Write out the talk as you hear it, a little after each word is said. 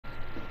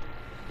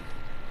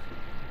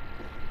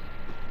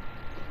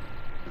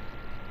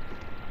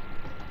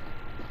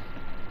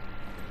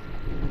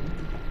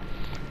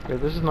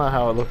Wait, this is not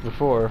how it looked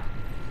before.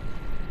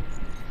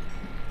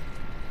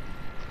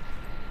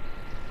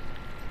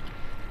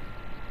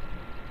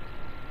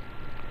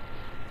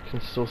 You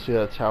can still see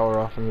that tower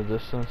off in the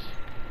distance.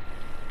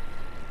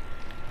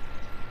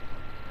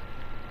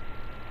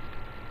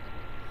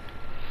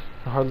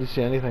 I hardly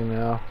see anything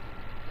now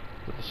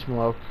with the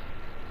smoke.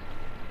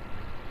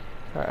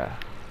 Alright.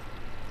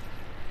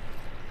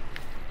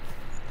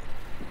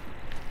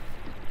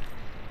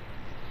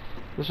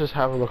 Let's just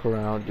have a look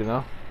around, you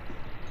know?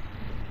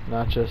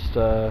 Not just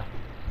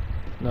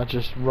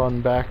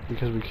run back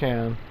because we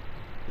can.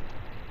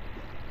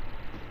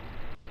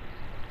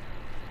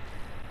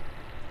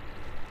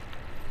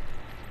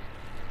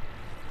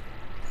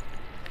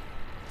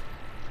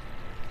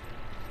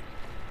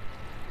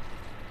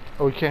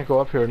 Oh, we can't go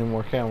up here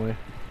anymore, can we?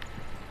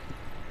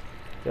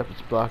 Yep,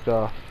 it's blocked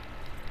off.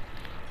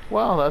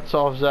 Well, that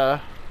solves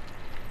that.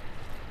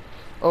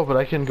 Oh, but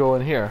I can go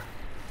in here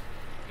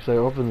because I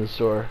opened this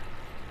door.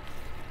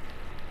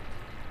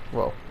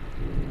 Whoa.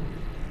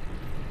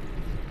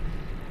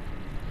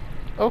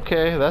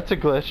 Okay, that's a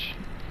glitch.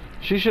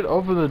 She should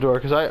open the door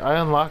because I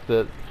unlocked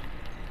it.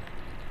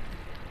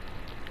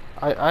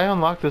 I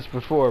unlocked this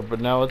before, but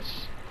now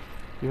it's...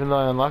 Even though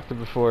I unlocked it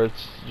before,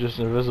 it's just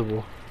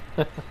invisible.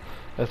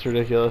 That's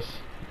ridiculous.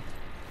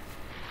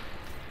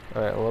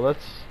 Alright, well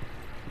let's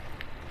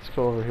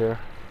go over here.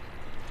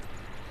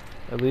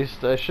 At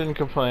least I shouldn't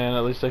complain,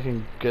 at least I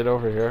can get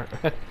over here.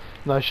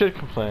 No, I should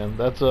complain.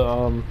 That's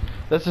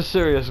a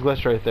serious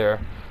glitch right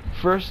there.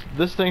 First,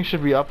 this thing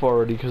should be up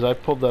already because I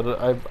pulled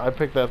that I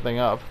picked that thing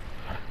up.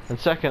 And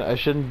second, it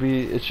shouldn't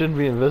be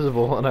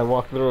invisible and I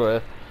walked through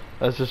it.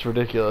 That's just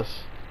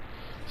ridiculous.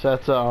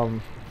 So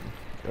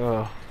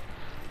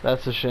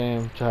that's a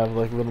shame to have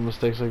like little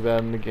mistakes like that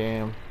in the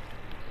game.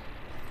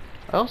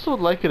 I also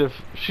would like it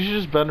if she should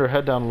just bend her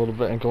head down a little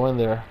bit and go in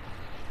there.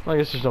 Well, I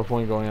guess there's no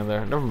point going in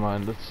there. Never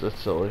mind, that's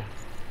silly.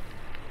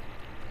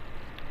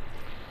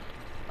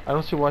 I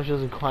don't see why she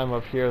doesn't climb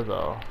up here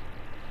though.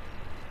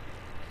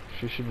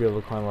 She should be able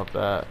to climb up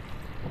that.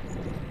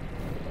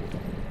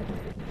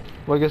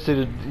 Well, I guess they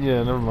did.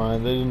 Yeah, never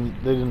mind. They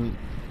didn't.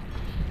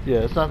 Yeah,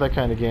 it's not that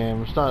kind of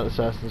game. It's not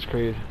Assassin's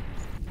Creed.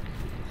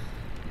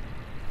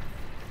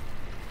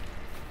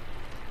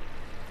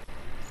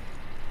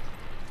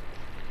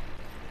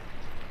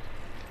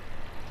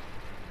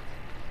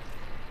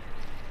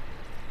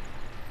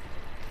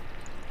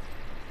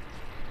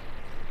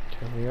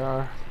 Here we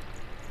are.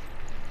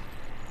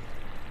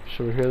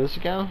 Should we hear this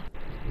again?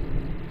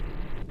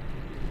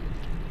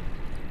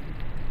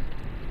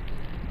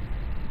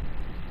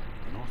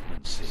 The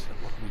Northmen say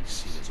that what we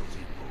see as a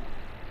rainbow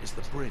is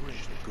the bridge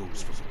that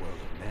goes from the world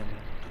of men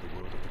to the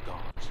world of the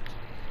gods.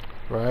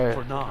 Right.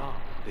 For now,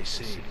 they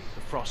say,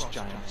 the frost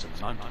giants and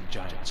mountain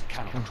giants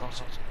cannot cross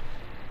it.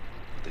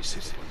 But they say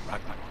that when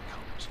Ragnarok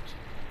comes,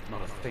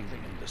 not a thing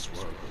in this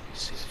world will be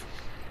safe.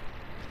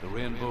 The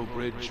Rainbow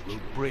Bridge will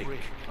break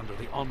under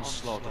the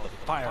onslaught of the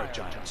fire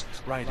giants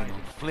riding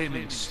on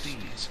flaming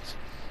steeds.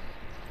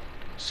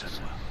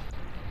 Senua,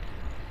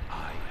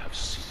 I have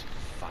seen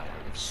the fire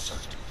of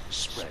Surt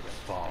spread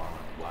far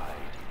and wide,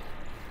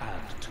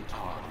 and to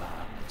our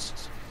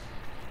lands.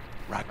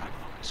 Ragnarok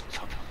is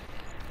coming.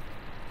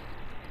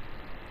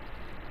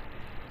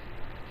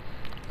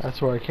 That's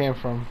where I came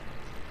from.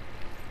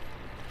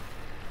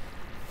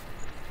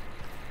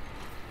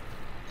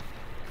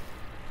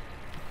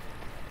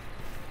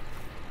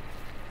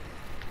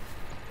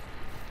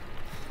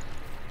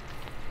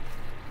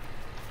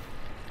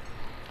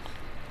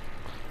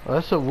 Well,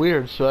 that's so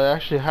weird. So I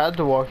actually had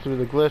to walk through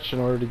the glitch in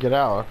order to get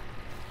out.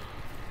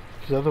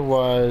 Because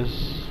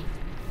otherwise...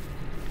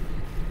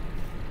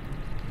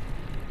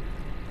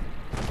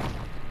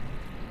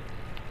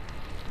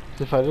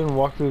 if I didn't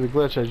walk through the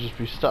glitch, I'd just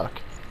be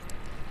stuck.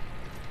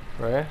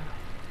 Right?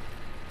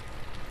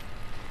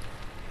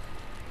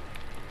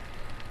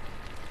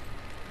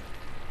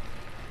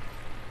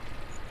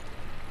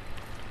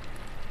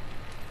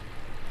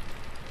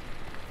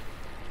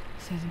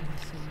 Senua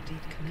saw a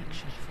deep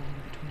connection form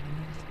between the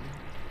Northmen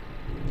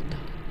and the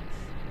darkness.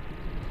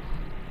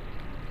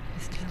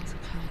 His tales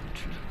of how were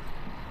true.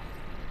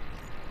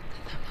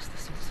 That was the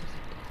source of it.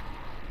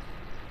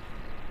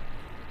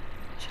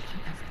 She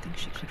learned everything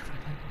she could from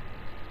him,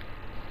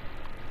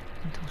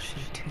 until she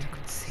too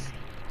could see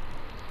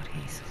what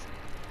he saw.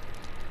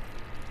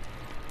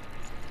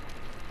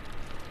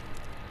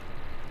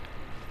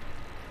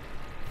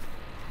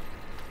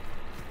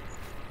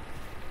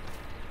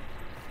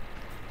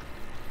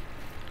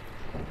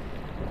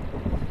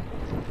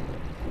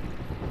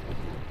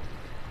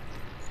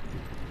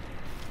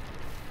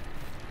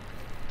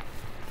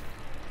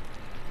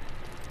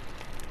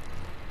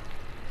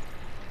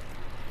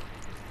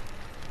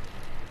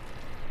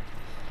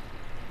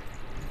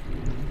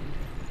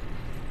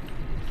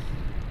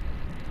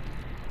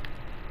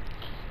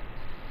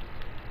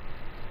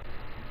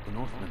 The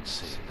Northmen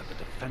say that the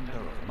defender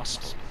of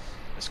Muspel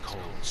is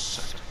called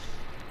Surt,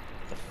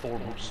 the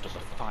foremost of the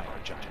fire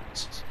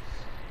giants.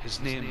 His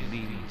name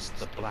means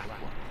the Black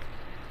One,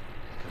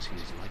 because he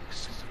is like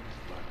Senua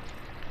in blood.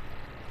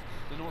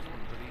 The Northmen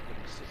believe that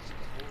he sits at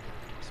the border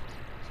of these places.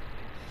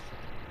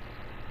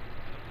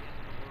 And at the end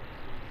of the world,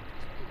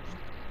 he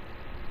will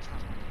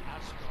travel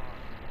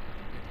Asgard,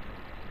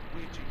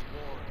 waging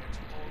war against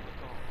all the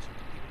gods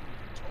until he will be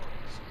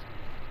victorious.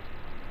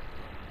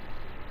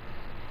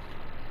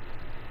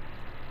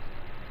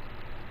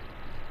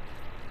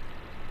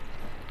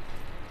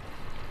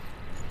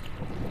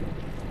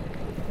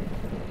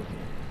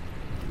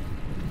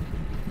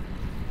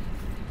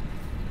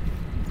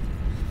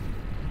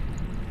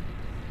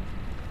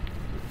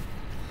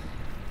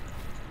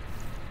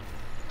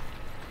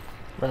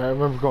 Right, I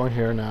remember going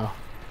here now.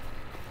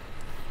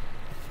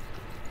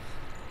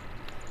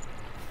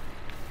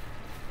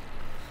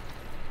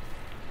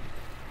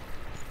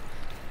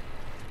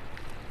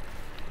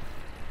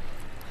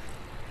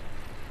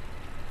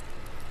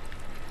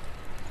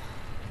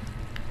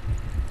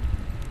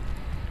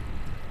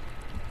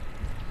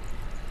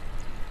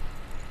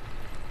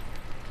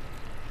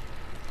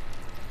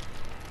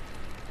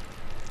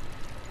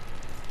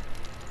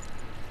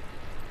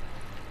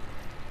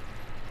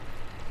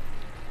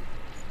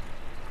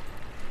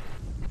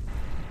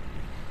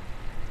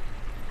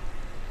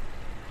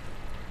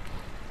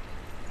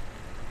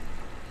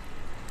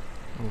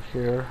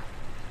 Here.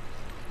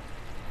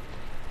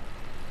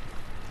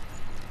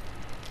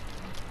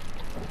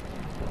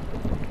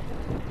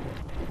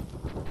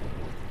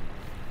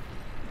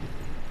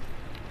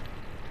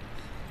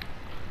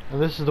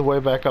 And this is the way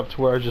back up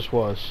to where I just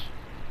was.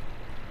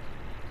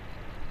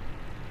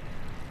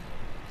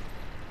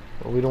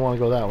 But we don't want to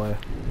go that way.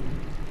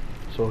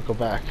 So we'll go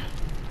back.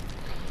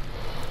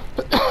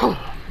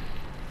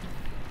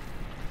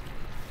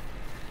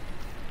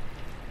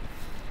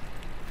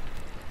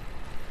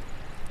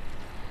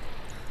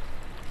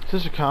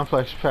 This is a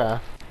complex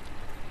path.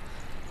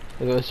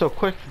 It was so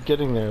quick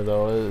getting there,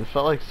 though. It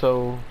felt like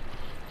so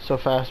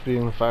fast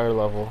being the fire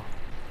level.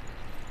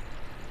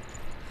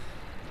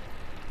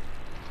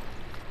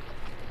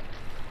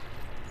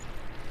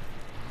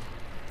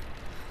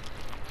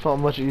 Felt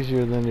much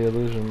easier than the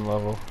illusion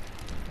level.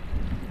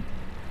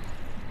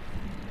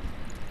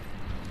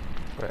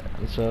 Right,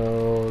 and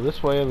so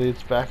this way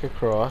leads back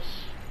across.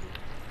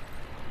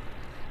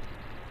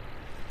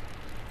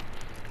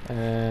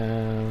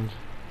 And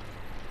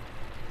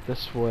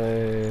this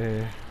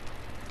way.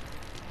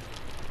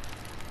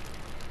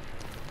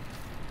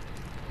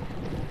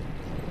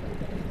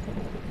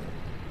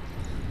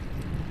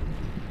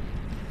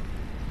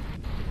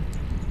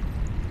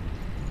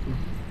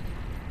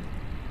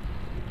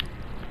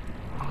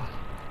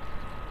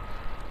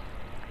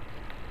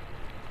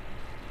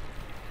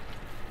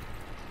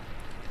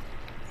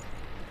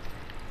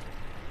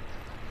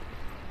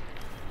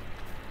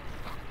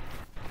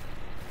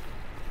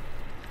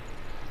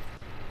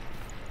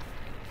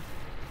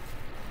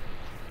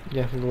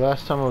 Yeah, the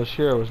last time I was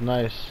here it was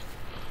nice,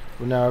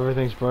 but now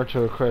everything's burnt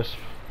to a crisp.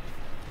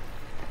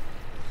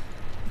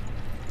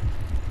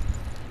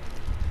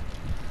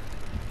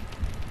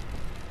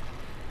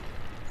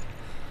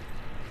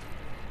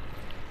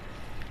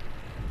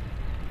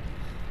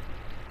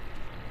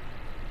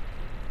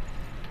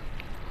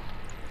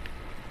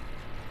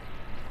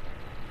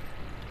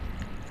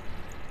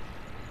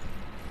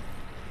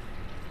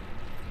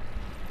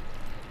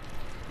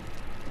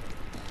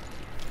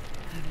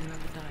 Have you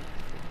ever died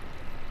before?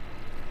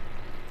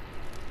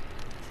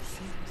 It's a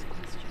serious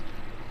question.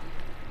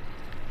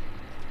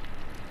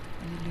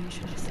 An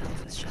illusion of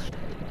self is shattered.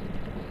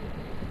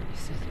 You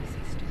simply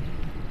cease to be.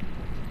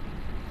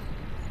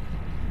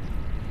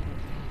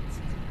 It's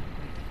in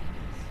great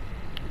peace.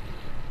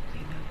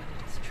 You know when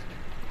it is true.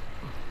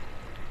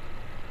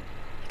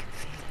 You can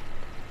feel it.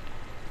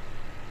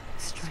 A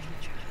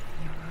stranger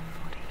in your own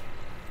body.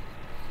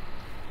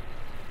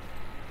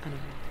 And a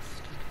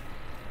monster.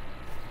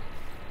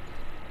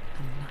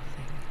 And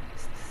nothing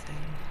is the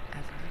same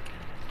ever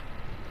again.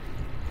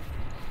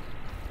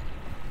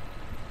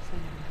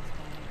 Someone has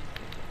died.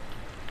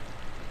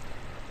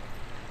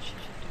 She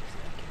should do so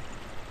again.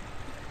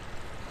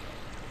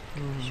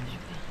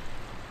 Joshyblogz.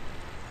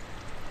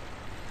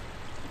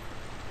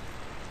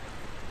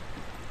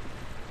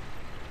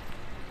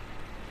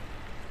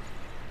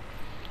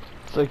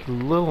 It's like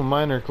little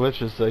minor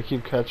glitches that I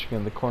keep catching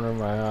in the corner of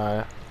my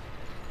eye.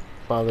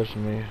 Bothers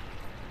me.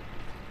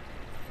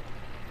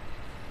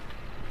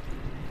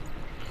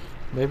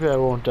 Maybe I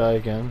won't die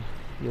again.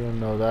 You don't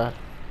know that.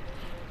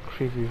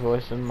 Creepy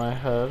voice in my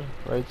head.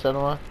 Right,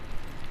 Senua?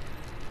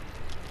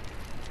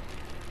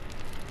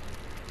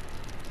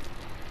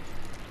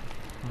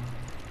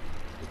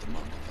 With the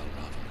mark of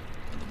Valravn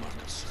and the mark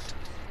of Surt,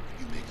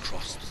 you may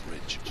cross the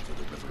bridge over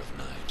the river of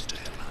knives to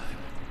Helheim.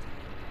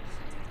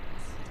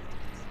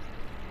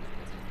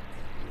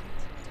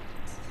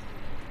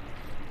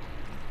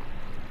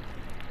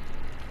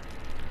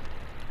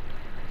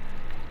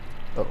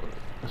 Oh,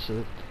 that's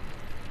it.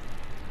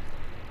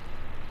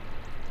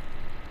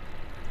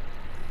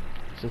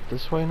 Is it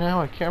this way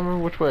now? I can't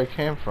remember which way I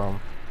came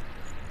from.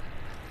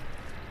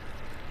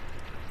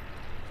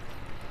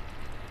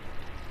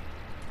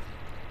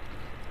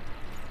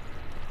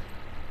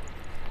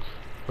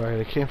 Right,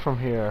 I came from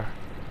here.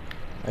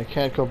 I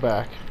can't go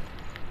back.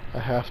 I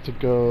have to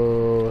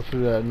go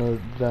through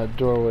that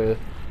doorway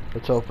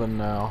that's open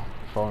now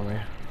for me.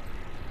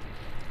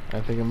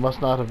 I think it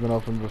must not have been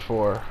open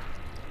before.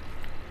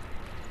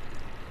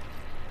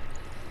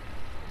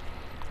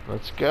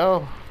 Let's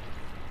go.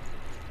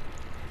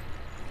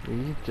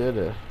 We did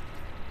it.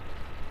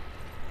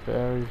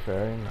 Very,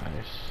 very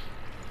nice.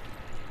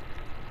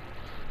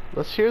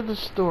 Let's hear the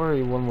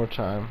story one more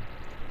time.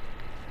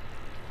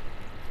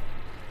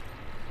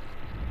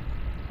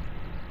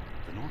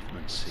 The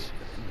Northmen say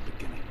that in the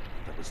beginning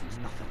there was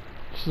nothing.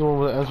 This is the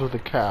one that ends with a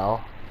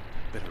cow.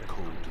 Bitter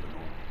cold to the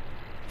north,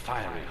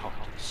 fiery hot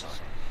to the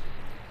south.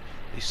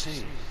 They say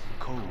the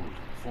cold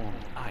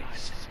formed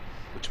ice,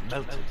 which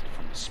melted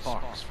from the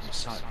sparks from the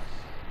south.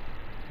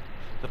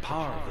 The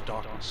power of the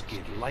darkness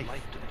gave life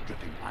to the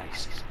dripping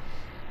ice,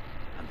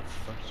 and the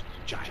first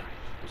giant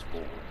was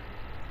born,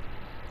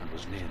 and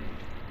was named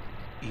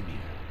Ymir.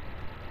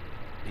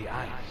 The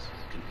ice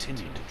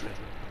continued to drip,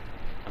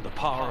 and the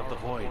power of the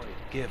void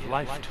gave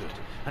life to it,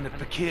 and it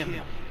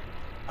became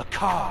a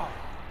cow,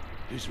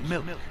 whose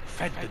milk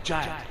fed the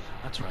giant.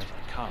 That's right,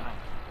 a cow.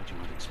 But you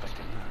weren't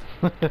expecting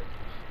that.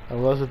 I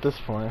was at this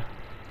point.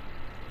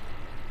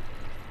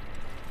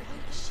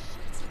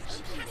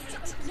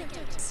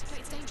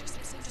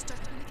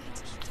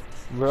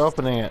 We're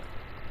opening it.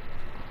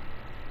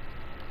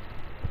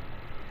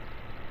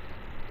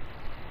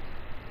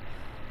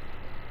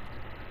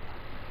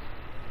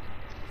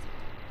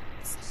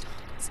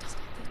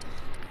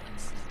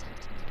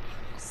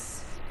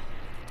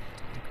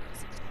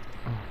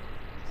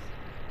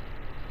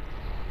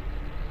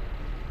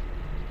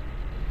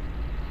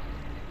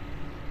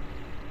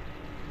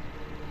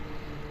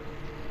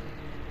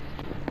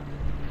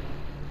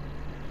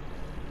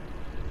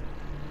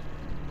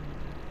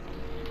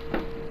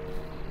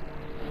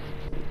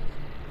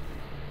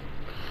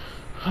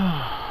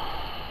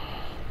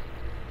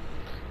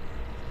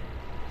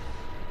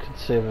 Could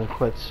save and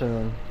quit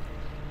soon.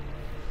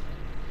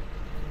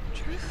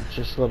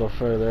 Just a little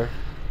further.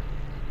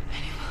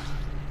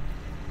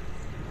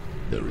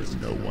 There is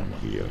no one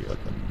here but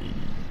me.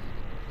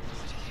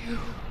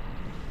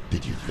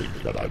 Did you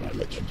think that I would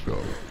let you go?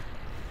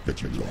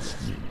 That you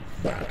lost me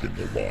back in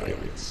the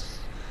wilds?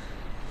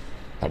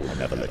 I will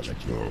never let you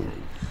go. You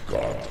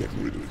can't get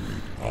rid of me.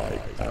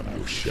 I am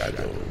your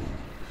shadow.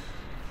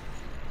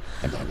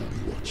 And I will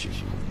be watching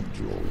when you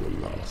draw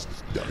your last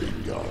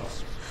dying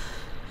gasp.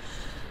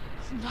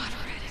 I'm not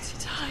ready to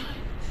die.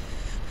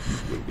 You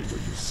will be when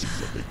you see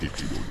what they did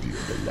to your dear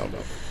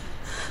beloved.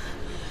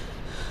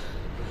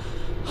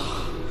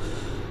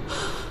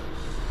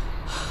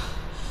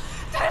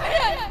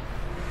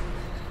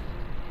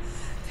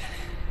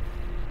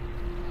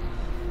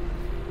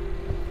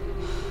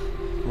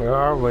 Where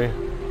are we?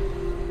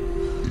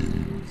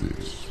 In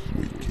this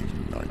waking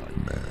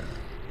nightmare,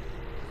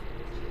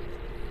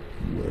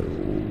 where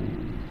all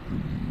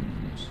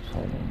dreams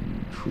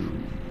come true,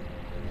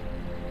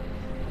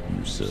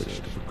 you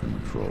searched for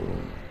control,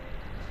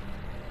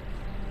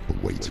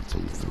 a way to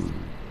pull through.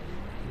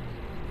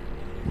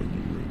 When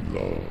you were in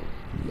love,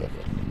 you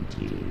left me in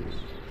tears,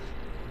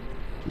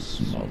 to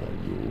smother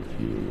your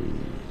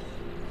furies,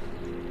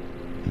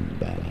 and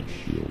banish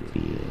your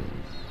fears.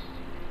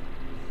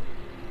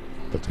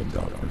 But in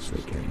darkness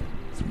they came,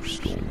 through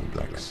stormy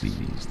black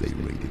seas they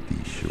raided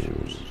these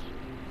shores.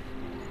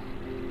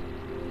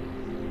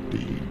 Do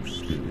you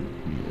still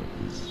hear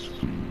his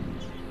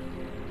screams?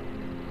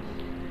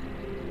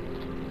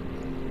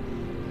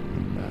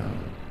 And now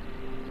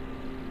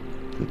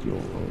that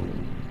you're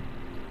home,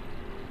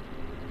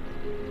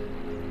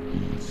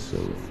 he's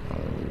so far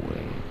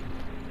away.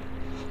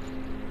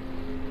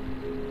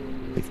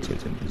 They've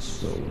taken his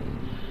soul.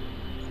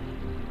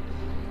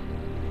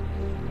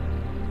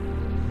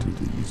 To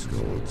these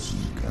gods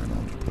you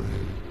cannot pray.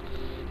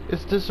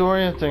 It's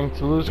disorienting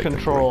to lose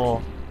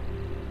control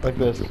like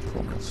this. Your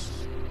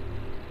promise.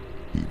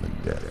 Even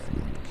death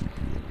won't keep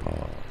you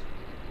apart.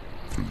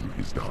 Through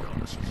his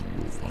darkness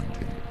you will find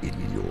him.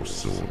 In your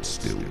sword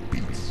still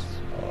beats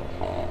a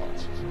heart.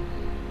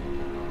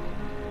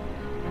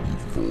 You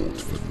fought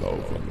for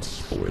love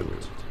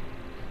unspoiled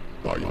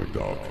by your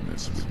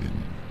darkness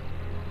within.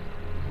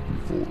 You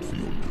fought for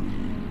your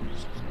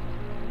dreams.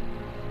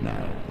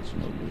 Now there's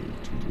no way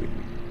to win.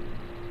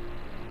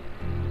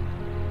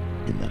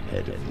 In the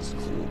head of his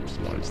corpse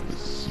lies the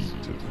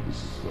seat of his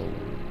soul.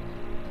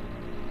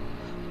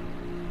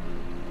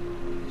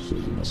 So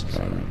you must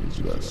carry his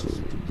vessel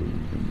to bring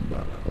him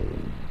back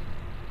home.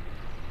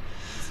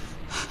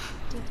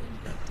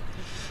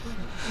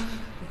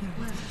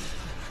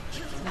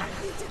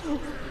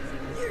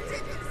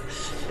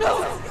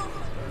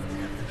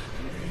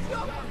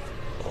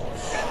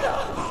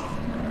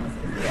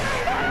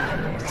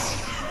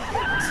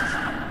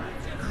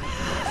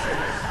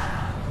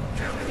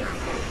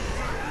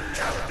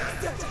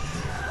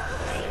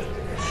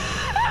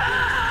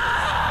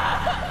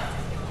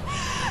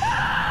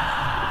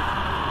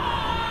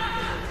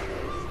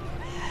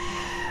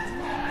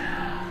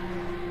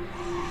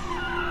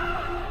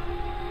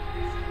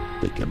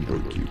 They can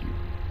break you,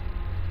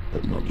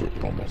 but not your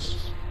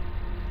promise.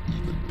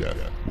 Even death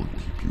will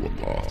keep you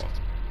apart.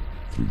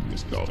 Through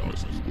this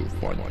darkness you will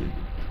find him.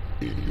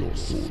 In your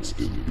sword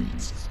still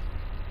beats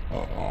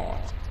a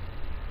heart.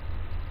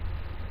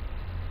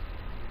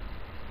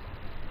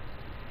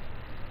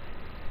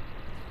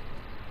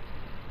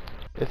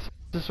 It's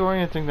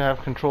disorienting to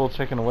have control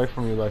taken away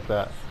from you like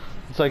that.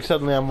 It's like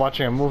suddenly I'm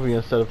watching a movie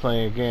instead of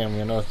playing a game,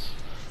 you know,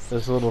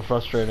 it's a little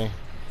frustrating.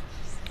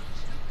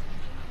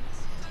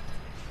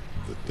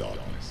 The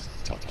darkness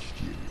touched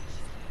you.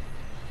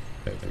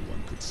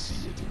 Everyone could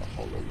see it in the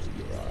hollows of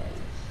your eyes.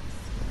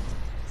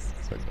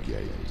 A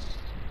gaze,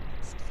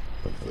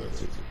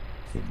 averted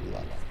from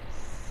life.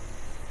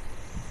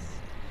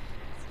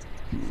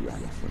 You ran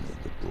from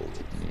it that brought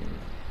it near.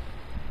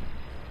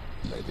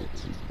 Led it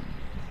to him.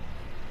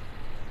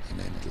 An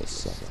endless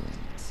suffering,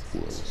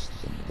 worse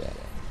than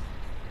death.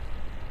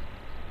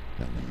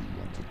 And you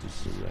wanted to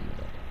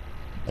surrender,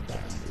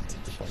 abandon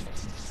to find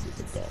peace with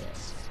the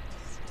gods.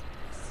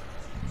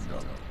 No.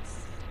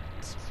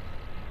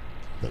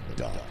 The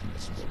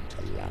darkness won't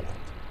allow it.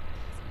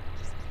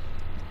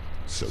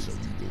 So you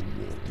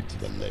will walk into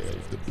the lair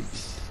of the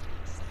beast.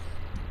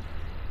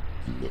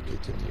 Look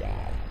it in the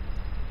eye,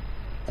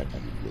 and you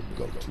will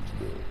go to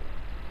war.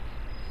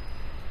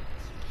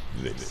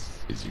 This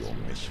is your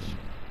mission.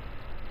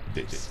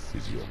 This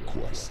is your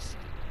quest.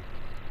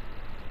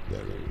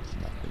 There is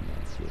nothing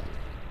else left.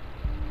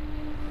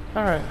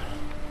 Alright.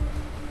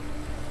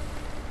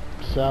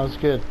 Sounds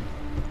good.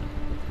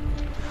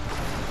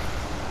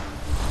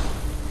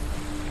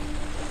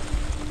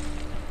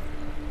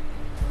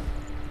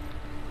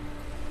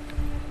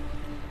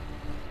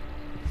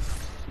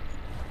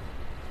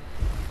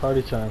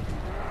 Party time.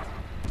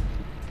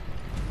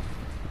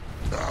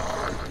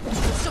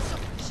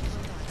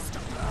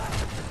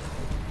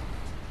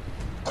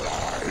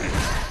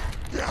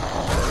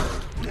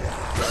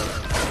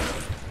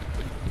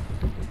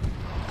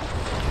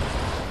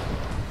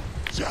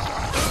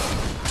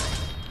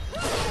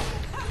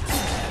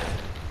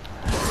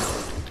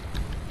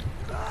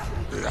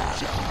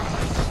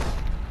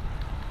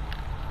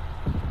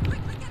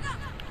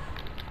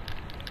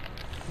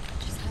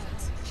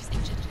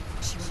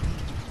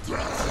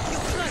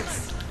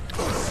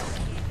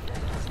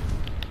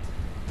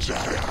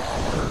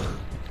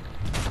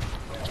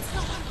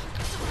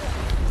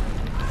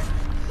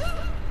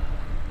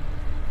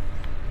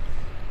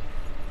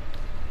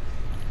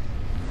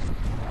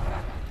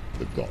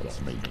 The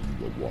gods made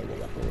you a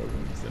warrior for a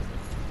reason.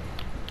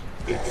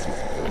 It's his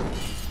own.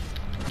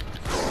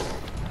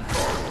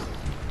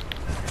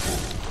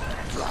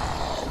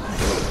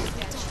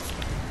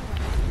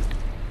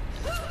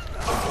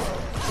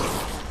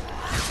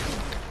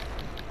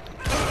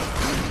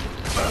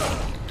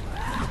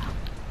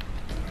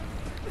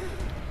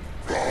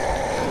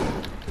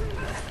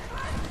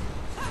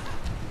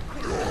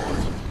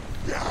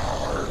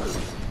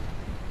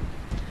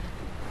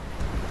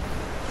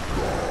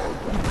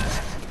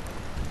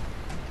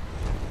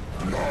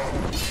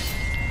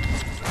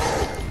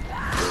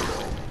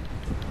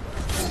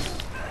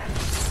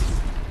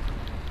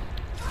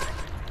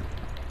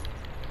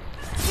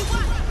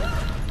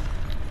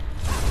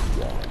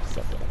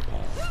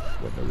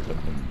 When there is a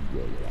new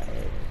road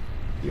ahead,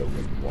 the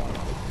only one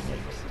that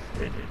makes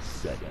any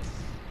sense.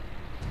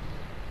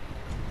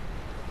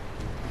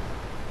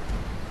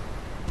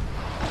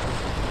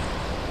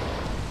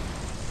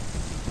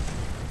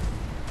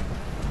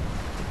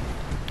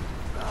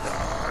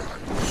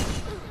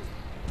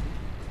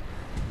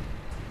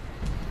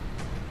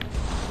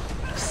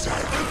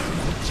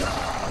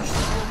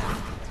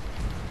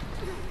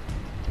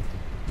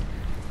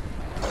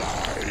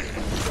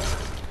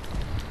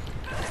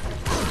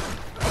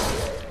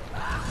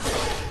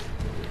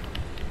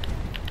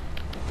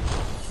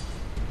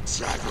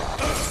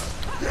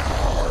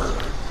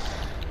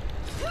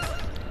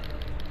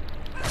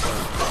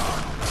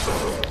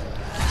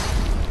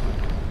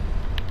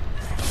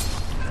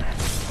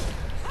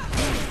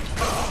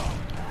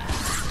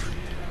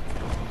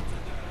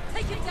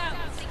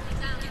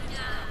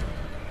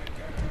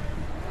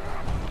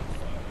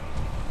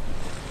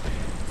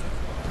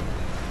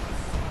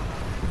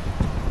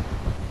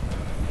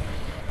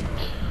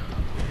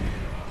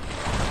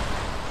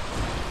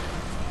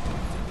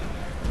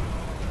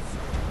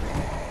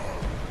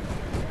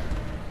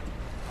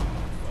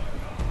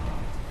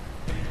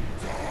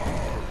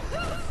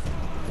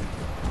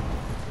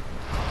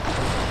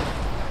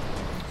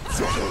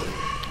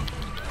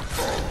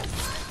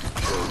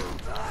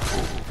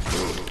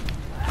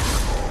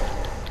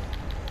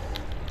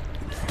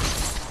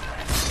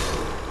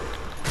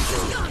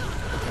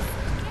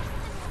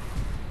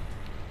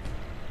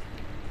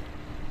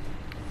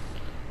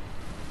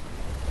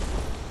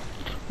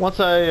 Once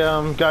I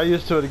got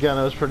used to it again,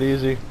 it was pretty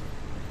easy.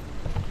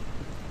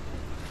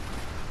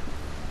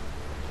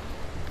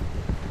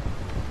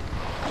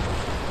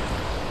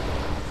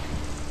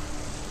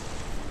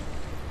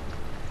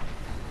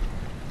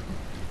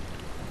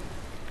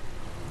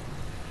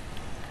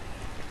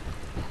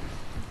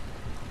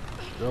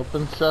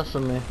 Open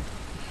sesame.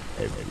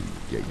 Every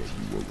gate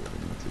you open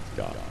into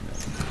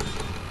darkness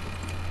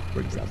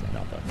brings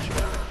another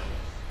challenge.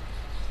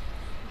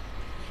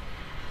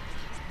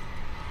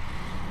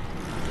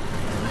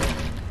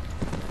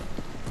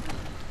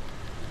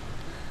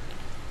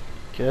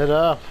 Get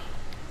up.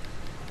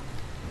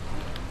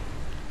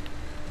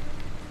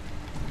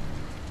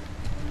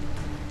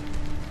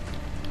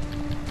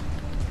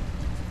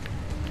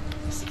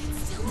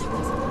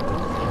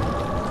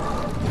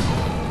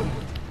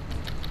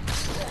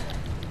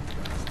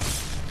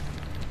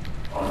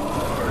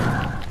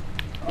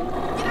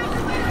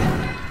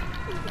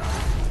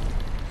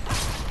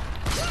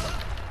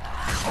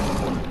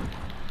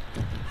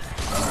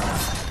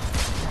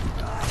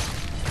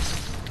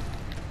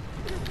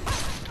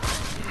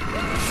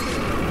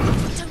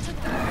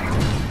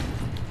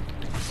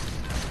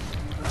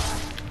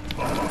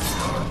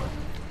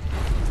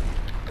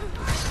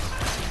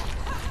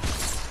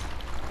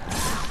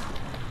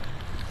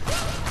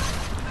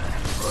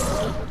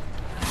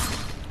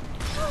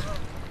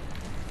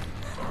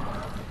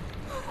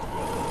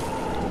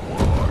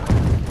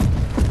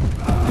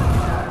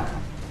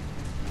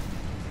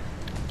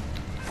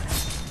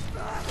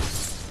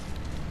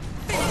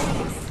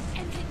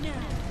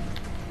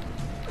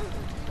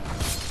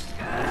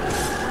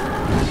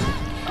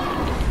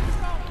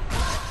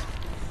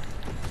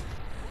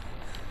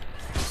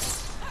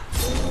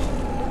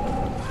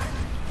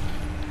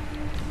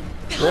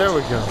 There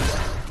we go.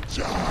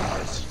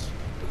 Josh!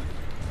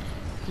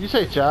 Did you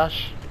say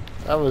Josh?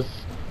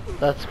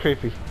 That's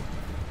creepy.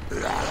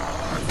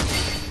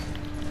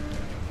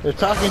 They're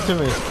talking to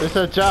me. They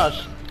said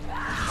Josh.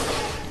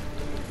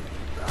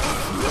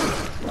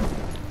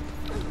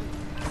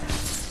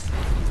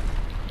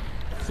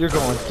 You're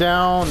going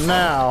down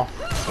now,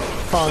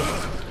 punk.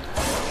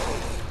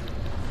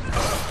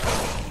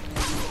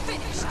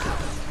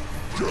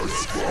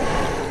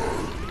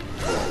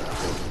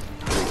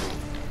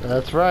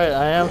 That's right,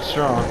 I am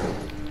strong.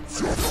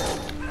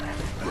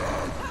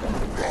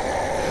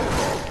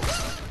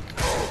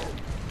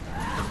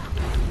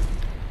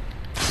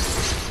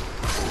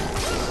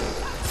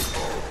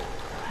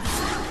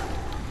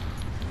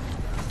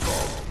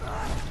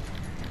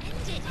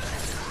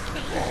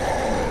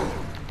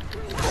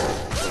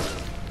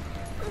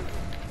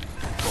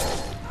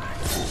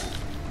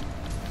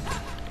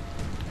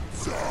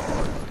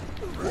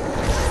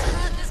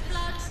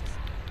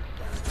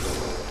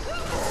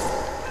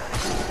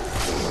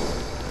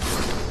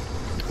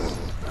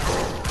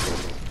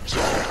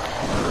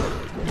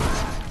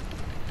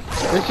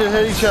 They should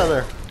hit each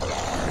other.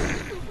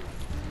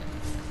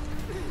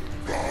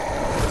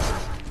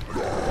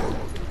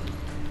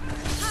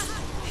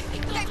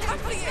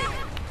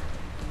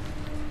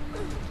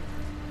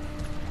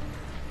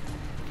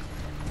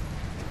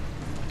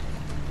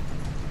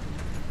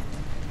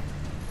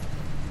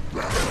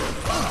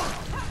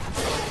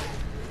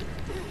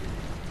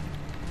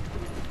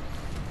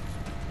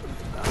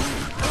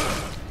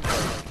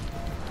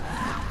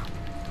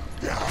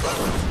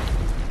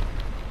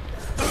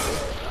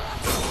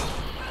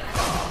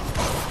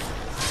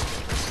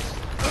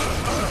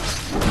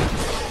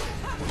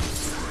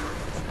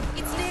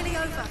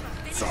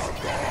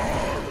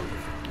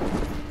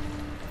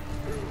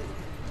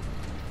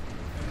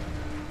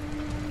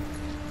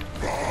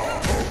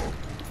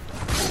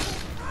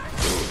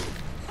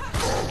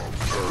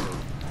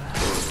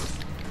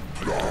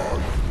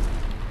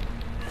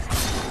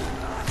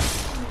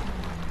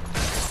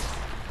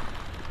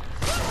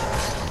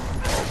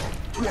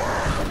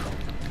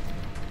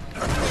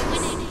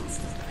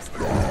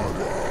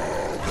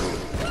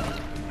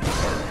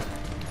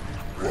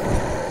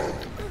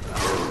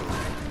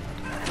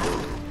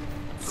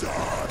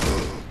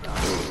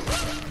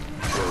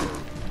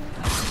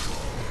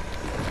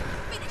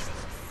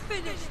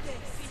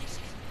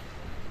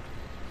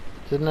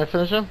 Didn't I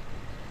finish him?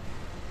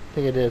 I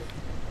think I did.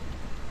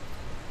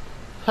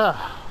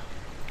 Huh.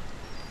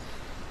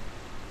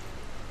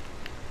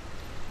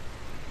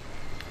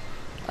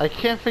 I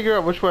can't figure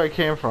out which way I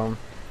came from.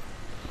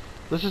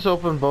 Let's just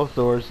open both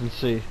doors and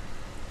see.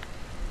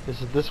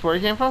 Is it this where I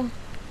came from?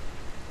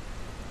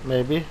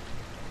 Maybe.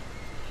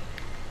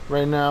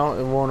 Right now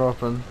it won't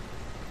open.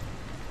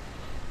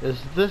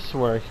 Is this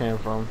where I came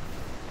from?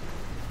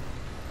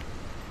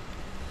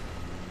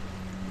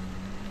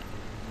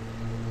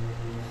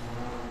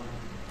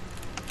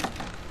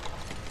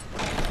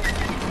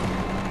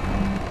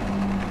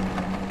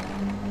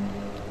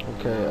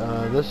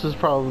 Okay, this is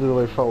probably the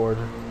way forward.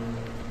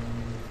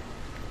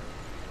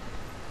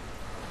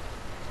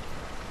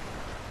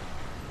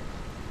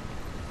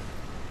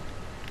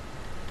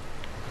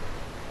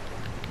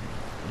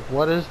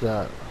 What is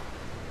that?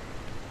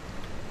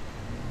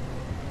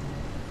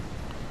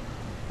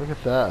 Look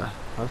at that.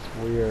 That's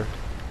weird.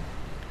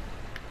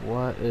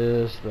 What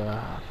is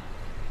that?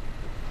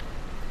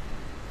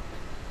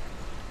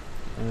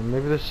 And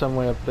maybe there's some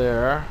way up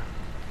there.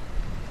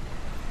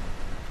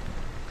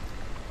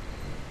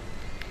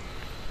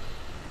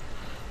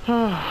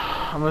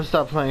 I'm gonna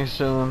stop playing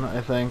soon,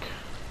 I think.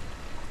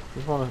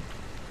 Just wanna...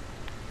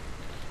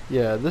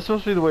 Yeah, this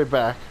must be the way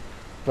back.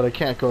 but I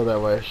can't go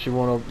that way. She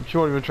won't. She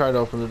won't even try to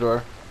open the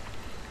door.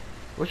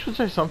 Which would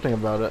say something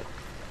about it.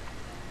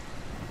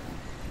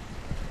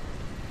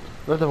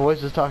 Let the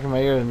voices talk in my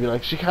ear and be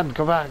like, she can't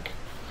go back.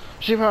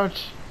 She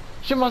won't.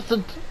 She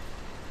mustn't.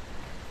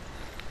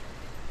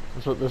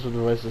 That's what the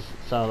voices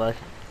sound like.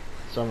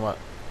 Somewhat.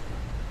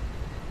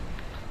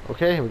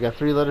 Okay, we got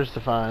 3 letters to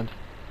find.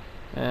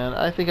 And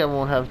I think I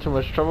won't have too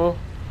much trouble.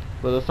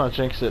 But let's not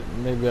jinx it.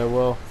 Maybe I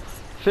will.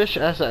 Fish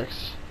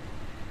SX.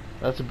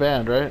 That's a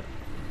band, right?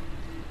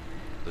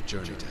 The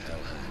journey to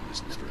Helheim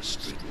is never a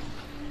straight one.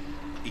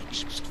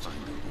 Each must find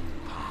their own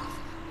path.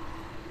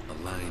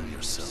 Align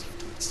yourself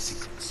to its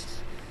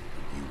secrets,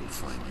 and you will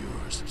find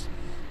yours.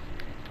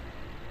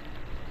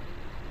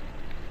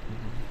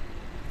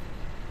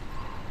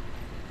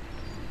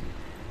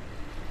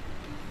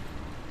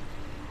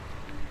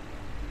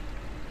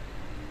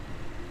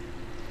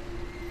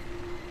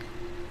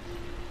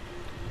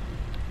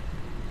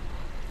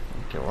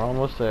 Okay, we're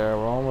almost there.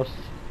 We're almost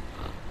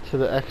to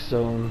the X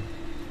zone.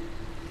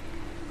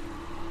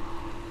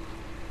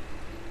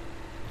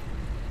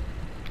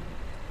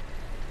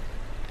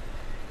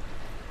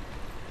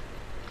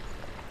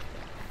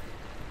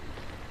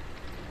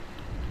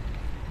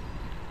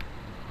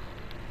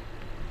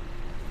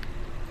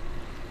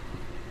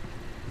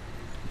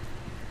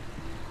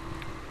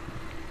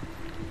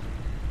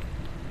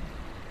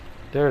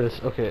 There it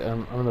is. Okay,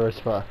 I'm in the right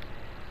spot.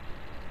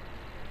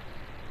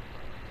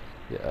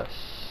 Yes.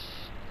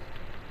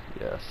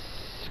 Yes.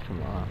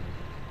 Come on.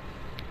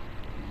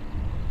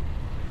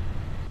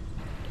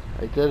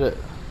 I did it.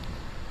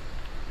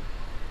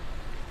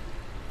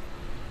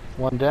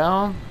 1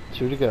 down,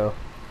 2 to go.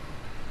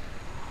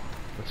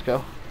 Let's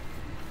go.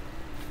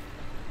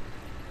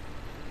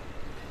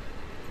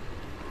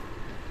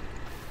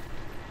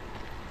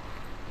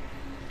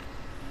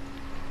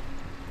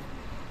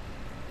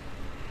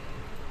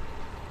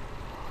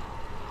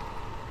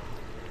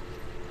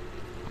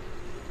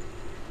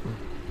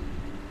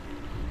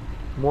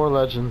 More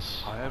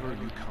legends. However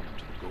you come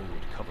to the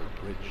gold-covered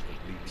bridge that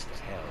leads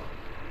to hell,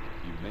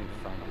 you may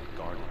find it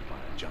guarded by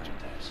a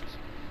giantess.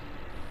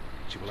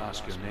 She will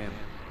ask your name.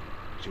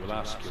 She will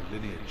ask your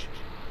lineage.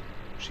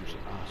 She will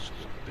ask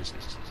your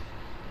business.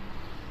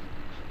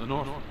 The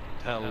Northmen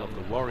tell of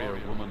the warrior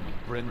woman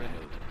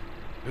Brynhild,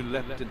 who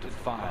leapt into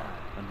fire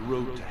and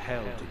rode to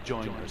hell to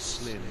join her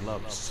slain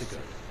love Sigurd,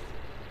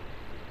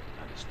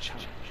 and is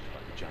challenged by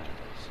the giantess.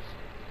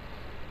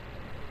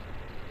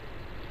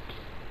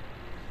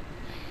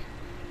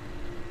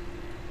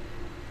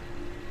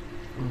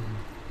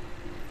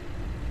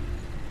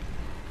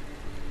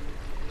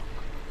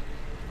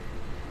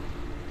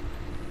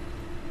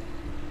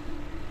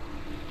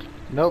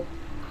 Nope.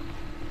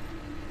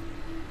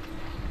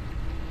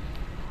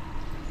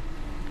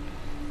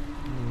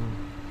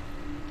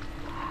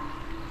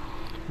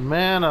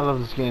 Man, I love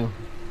this game.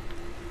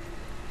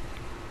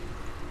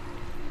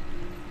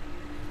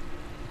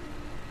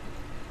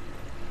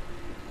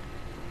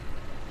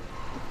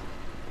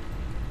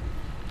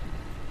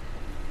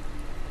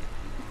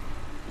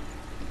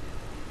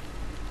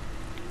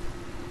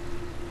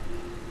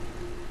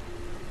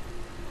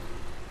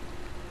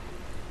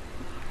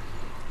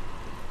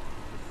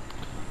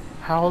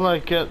 How will I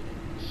get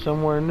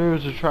somewhere new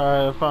to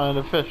try to find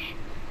a fish?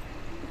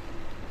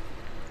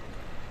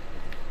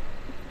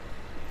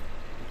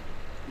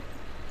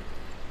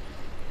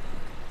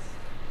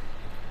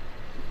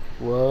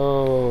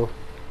 Whoa.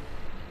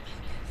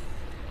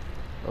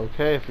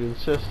 Okay, if you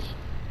insist.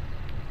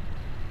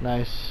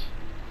 Nice.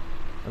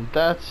 And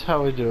that's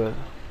how we do it.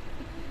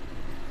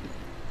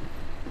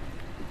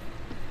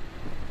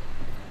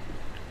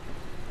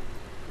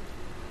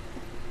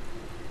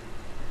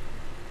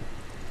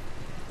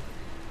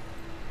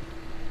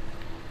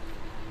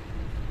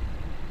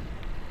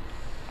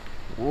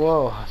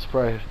 Whoa, that's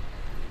bright.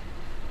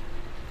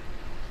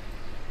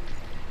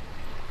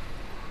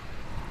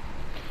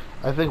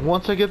 I think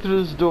once I get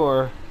through this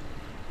door,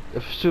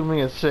 if assuming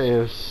it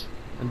saves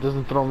and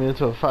doesn't throw me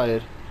into a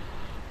fight,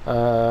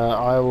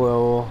 I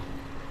will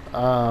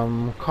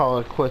call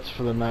it quits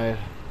for the night.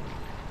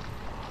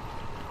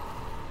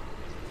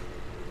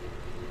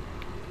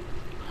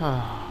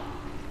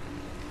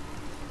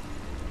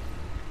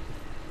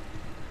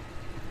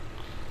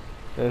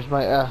 There's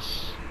my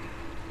S.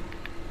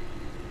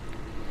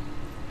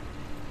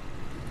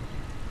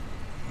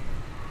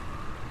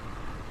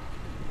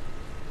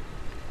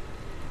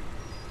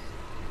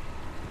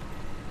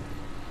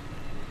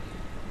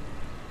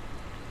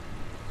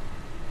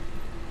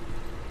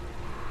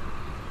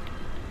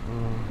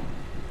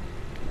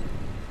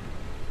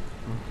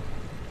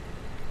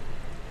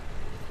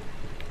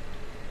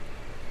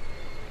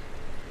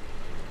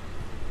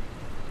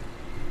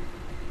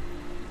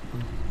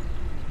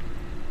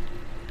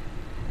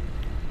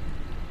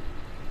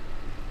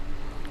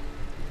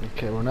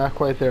 Okay, we're not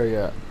quite there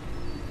yet.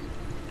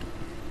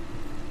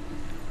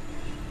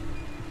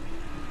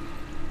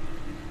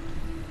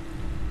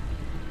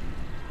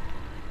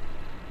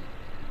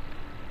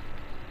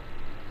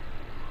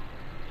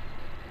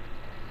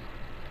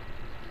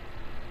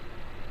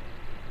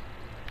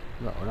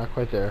 No, we're not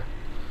quite there.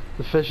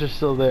 The fish is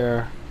still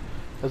there.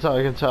 That's how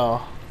I can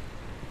tell.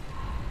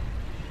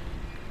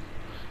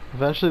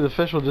 Eventually the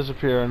fish will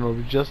disappear and it'll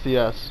be just the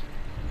S.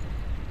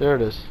 There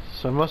it is.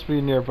 So it must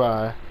be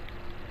nearby.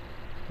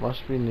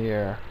 Must be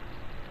near.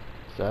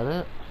 Is that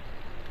it?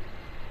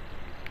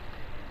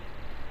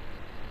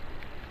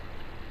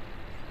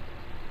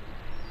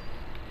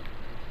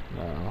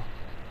 No.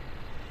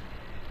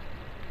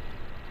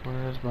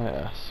 Where is my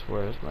S?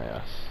 Where is my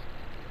S?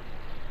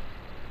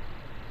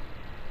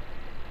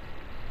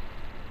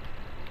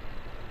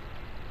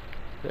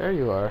 There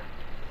you are.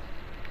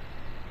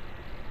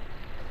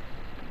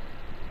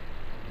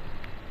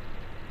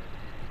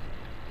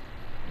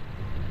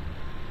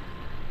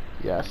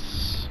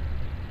 Yes.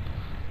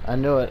 I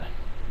knew it.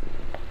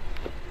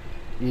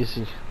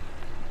 Easy.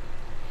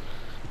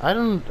 I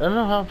don't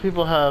know how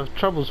people have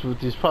troubles with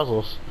these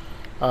puzzles.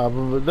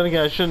 But then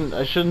again,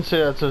 I shouldn't say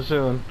that so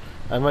soon.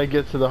 I might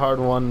get to the hard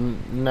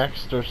one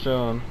next or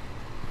soon.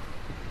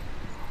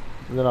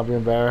 And then I'll be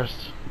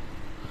embarrassed.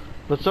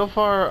 But so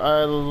far,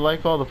 I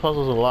like all the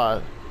puzzles a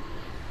lot.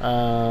 I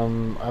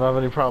don't have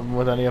any problem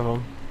with any of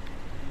them.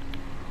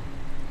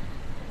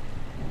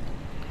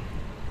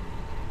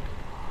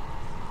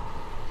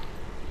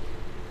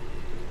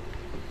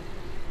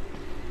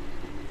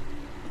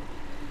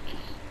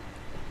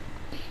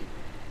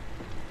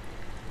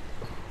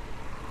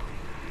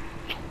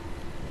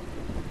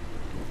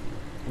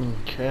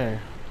 Okay.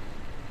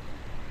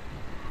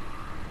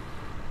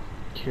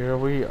 Here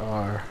we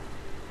are.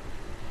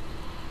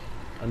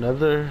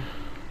 Another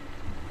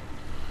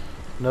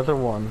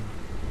one.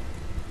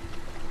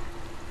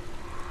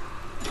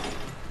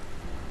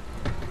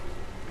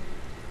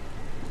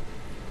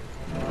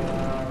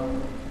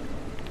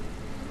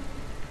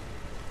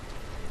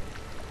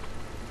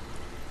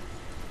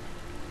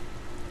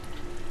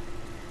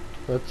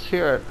 Let's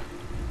hear it.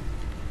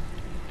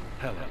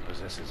 Hela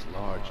possesses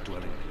large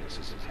dwelling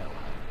places in Helheim.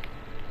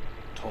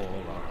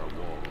 Tall are her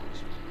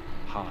walls,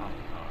 high are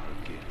her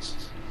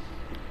gates.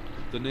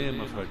 The name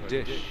of her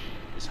dish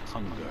is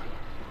hunger.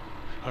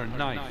 Her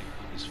knife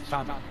is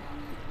famine.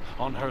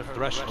 On her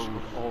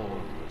threshold all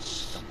will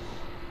stumble.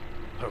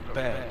 Her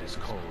bed is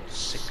called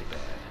sick bed,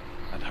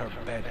 and her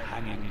bed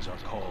hangings are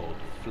called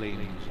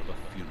flames of a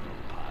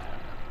funeral pyre.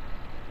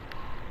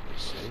 They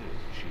say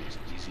she is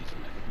easy to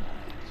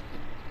recognize,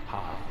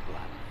 half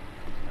black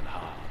and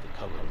half the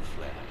color of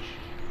flesh,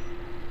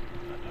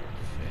 and her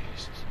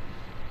face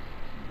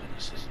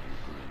menacing and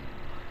grim.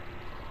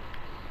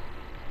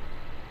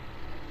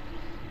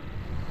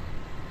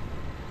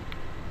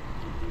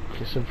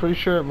 Okay, so I'm pretty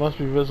sure it must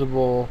be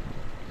visible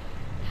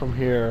from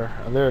here.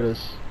 Oh, there it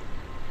is.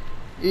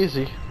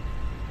 Easy.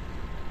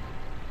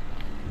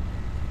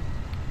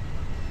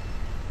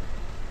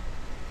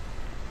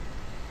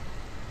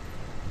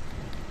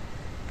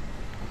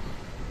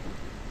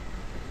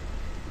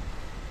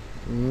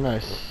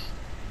 Nice.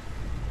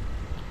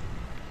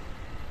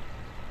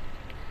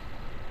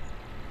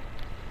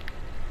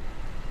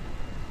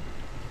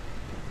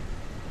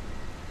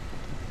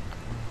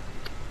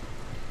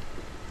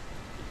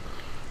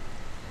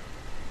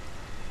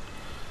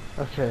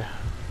 Okay.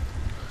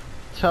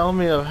 Tell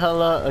me of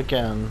Hela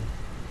again.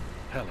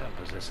 Hela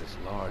possesses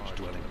large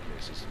dwelling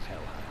places in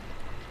Helheim.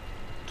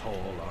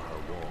 Tall are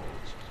her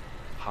walls,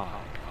 high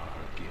are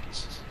her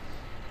gates.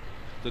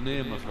 The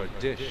name of her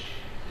dish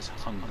is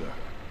hunger.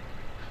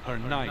 Her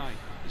knife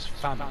is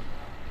famine.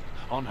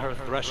 On her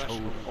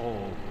threshold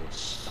all will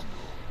stumble.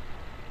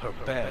 Her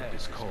bed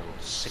is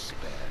called sick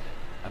bed,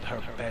 and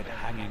her bed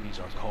hangings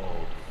are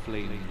called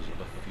flames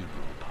of a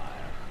funeral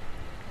pyre.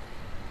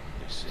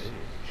 They say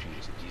she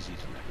is easy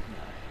to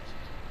recognize,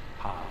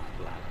 half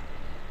black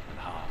and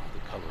half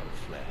the color of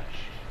flesh,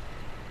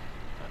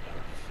 and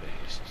her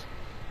face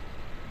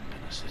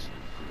menacing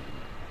and grim.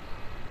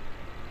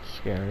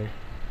 Scary.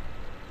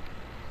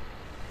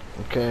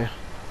 Okay.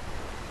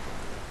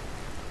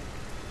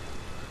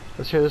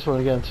 Let's hear this one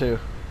again too.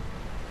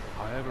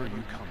 However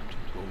you come to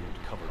the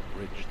gold-covered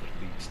bridge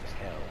that leads to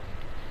hell,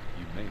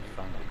 you may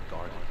find it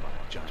guarded by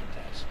a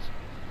giantess.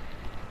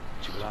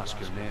 She will ask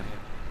your name,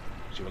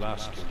 she will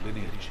ask your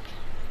lineage,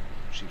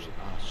 she will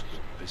ask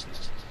your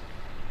business.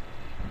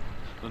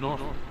 The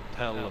Northmen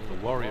tell of the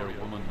warrior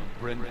woman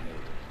Brynhild,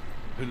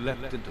 who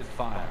leapt into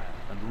fire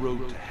and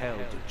rode to hell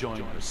to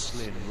join her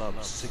slain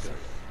love Sigurd,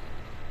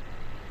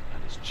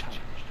 and is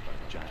challenged by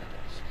the giantess.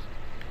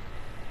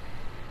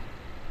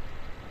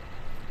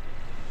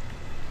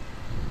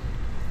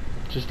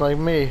 Just like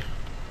me.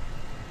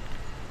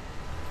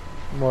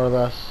 More or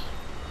less.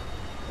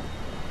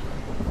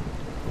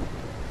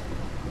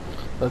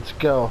 Let's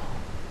go.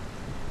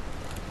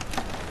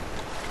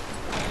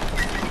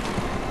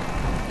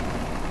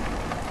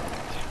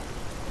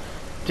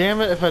 Damn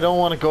it if I don't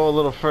want to go a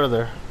little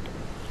further.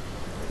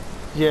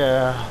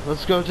 Yeah,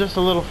 let's go just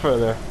a little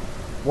further.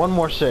 One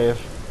more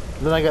save.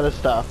 Then I gotta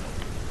stop.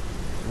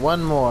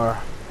 One more.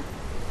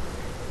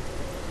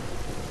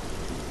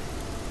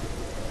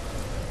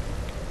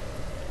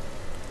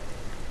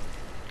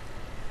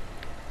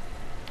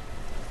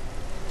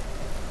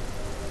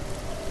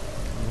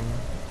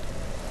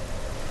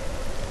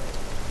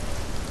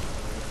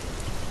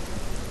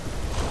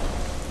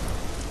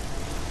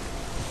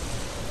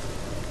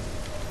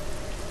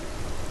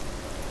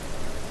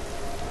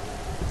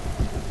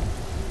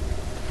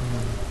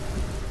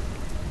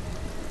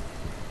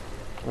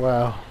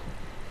 Wow.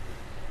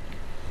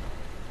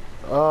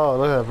 Oh,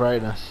 look at that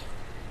brightness.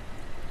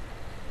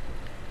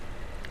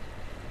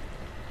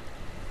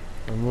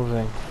 We're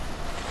moving.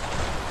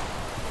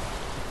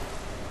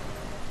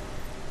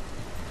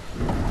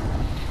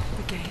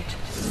 The gate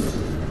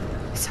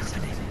is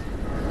opening.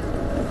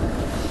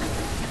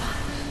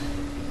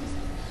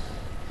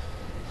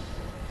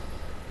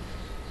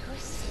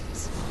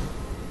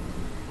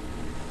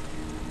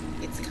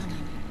 It's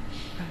coming.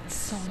 That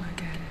song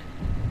again.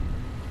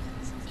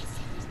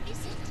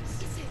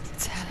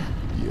 It's Hella.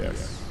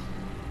 Yes,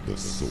 the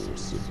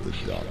source of the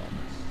darkness.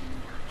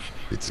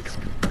 It's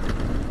coming.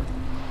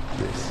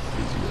 This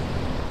is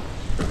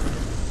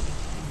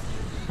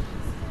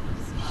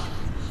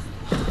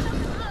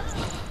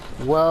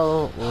your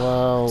Well,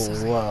 well,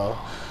 well.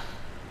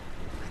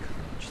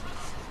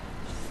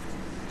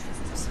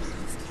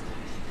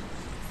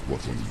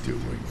 What are you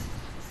doing?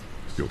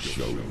 You're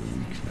showing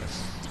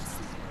weakness.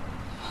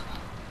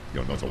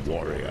 You're not a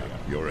warrior.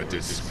 You're a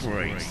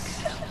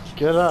disgrace.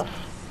 Get up.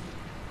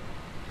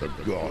 The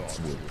gods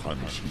will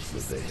punish you for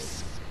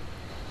this.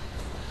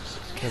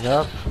 Get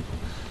up.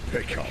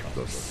 Pick up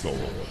the sword.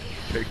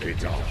 Pick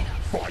it up.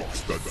 Fight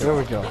the There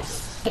we go.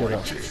 darkness. Get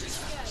up. Fight it.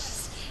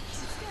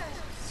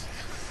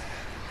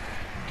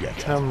 Get up.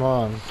 Come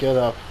on. Get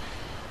up.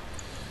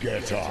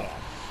 Get up.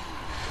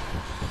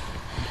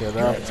 Get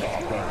up. Get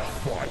up and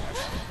fight.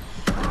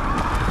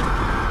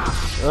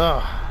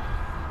 Ugh.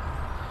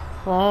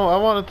 Oh, I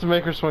wanted to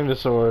make her swing the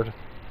sword.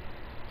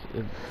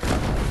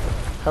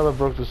 Hella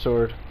broke the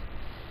sword.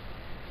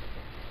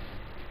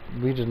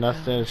 We did not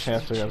stand a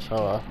chance against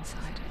Hella. Inside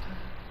of her.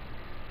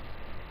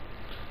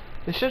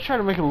 They should try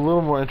to make it a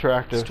little more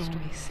interactive.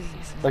 Stormy seas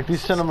and Like,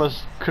 these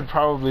cinemas could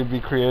probably be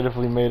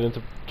creatively made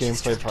into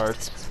gameplay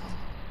parts.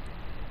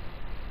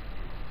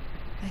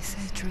 They say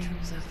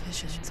dreams are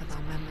visions of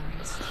our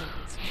memories,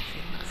 thoughts, and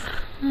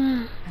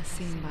feelings, as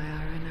seen by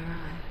our inner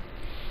eye.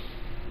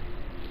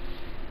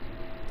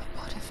 But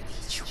what if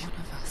each one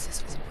of us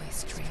is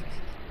always dreaming,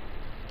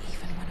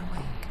 even when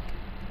awake,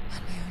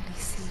 and we only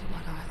see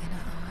what our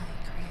inner eye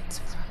creates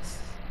for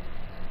us?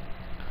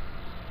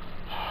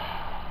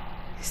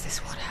 Is this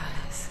what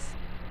hell is?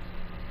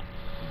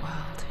 A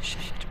world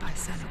shaped by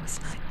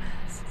Senua's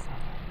nightmares.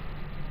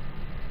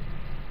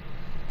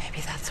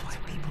 Maybe that's why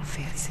people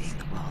fear seeing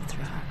the world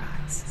through our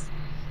eyes.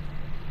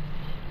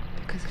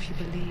 Because if you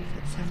believe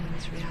that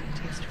Senua's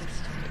reality is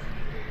twisted,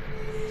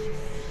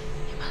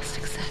 You must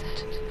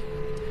accept.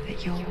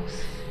 that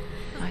yours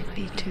might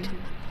be too.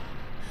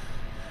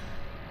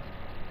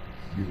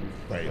 You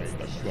fail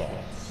the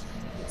gods.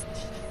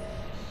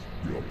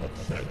 You're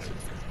pathetic.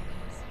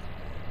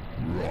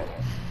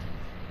 Rotten.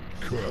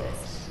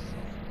 Cursed.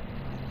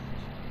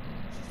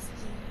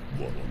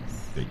 What were you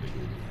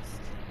thinking?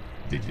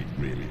 Did you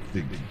really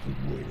think you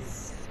could win?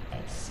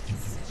 How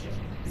stupid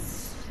young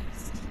beast.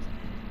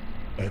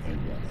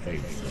 Everyone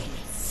hates her.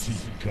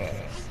 She's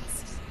cursed.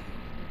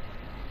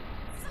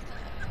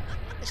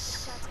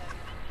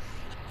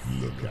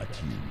 Look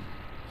at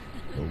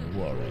you. A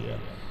warrior.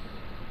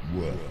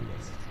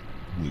 Worthless.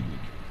 Weak.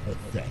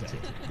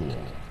 Pathetic. Go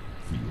on.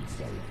 Feel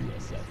sorry for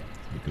yourself,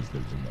 because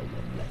there's no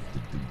one left to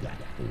do that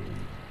for you.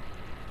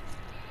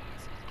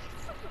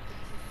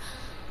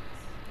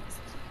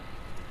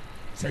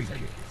 Take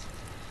it.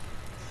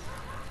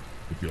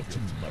 If you're too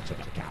much of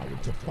a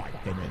coward to fight,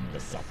 then end the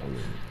suffering.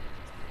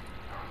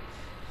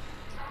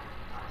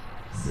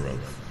 Broken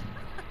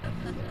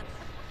and left.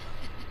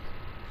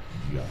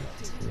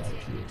 Just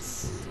like your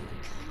soul.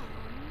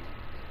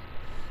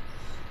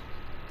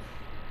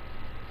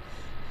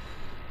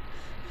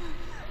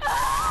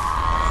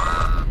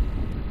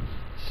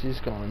 She's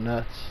going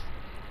nuts.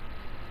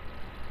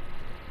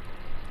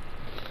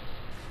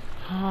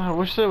 I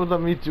wish they would let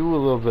me do a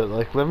little bit.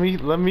 Like, let me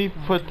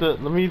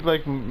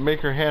like make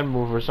her hand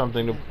move or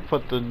something to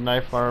put the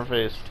knife on her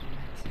face.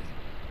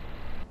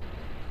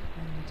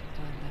 Only to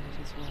find that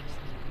it is worse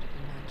than you could have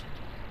imagined.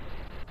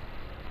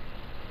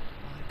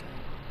 Why go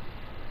on?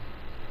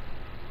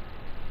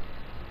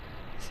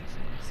 Is it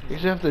really so You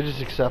just have to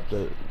just accept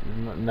it.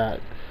 Not.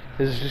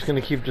 This is just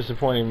gonna keep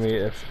disappointing me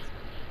if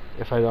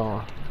I don't.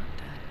 not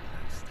dare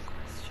to ask the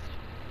question?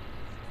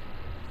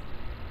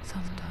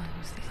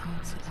 Sometimes the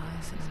answer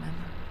lies in a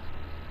memory,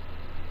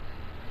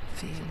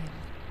 feeling,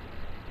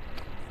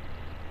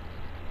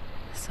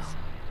 a song.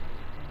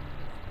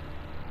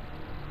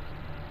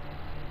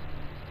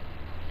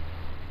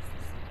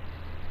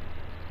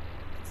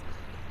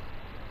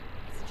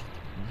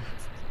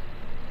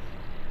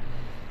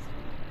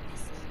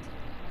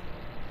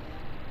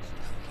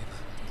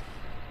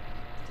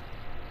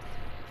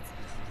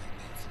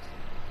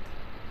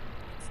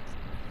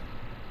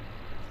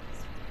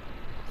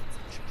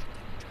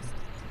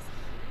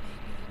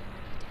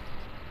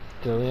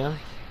 Dillian?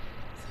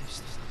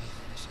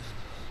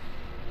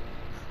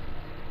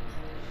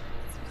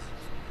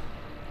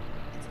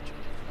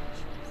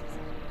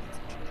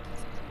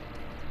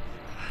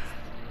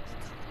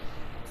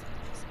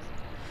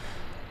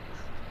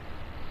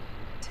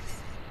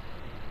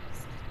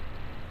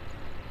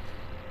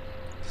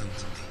 Come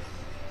to me.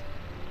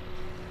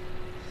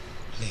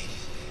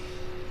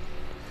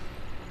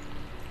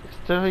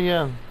 Say it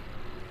again.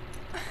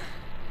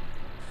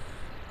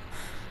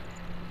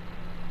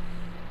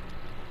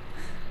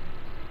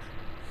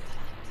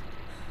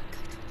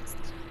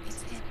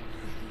 It's him.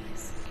 He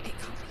is. It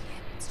can't be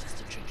him. It's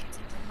just a trick. It's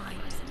in your mind.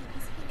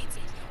 It's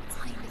in your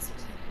mind.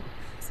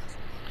 It's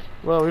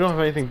Well, we don't have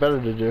anything better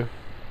to do.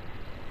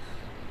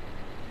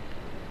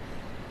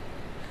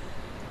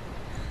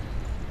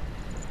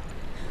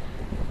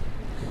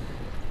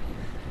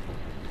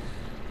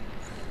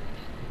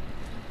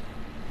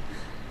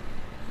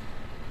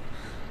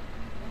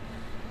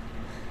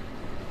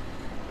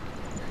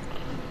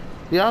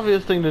 The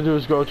obvious thing to do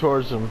is go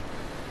towards him.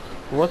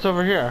 What's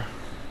over here?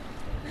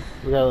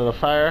 We got a little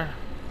fire.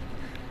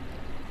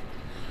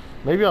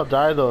 Maybe I'll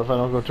die though if I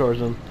don't go towards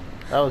him.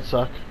 That would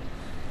suck.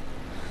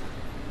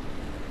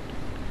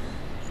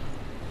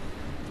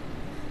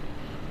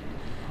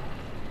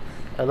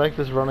 I like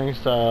this running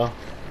style.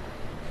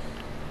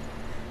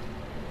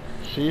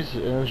 She's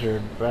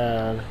injured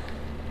bad.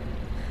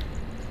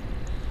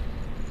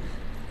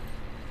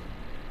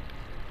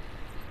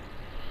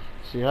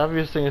 See, the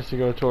obvious thing is to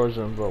go towards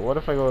him, but what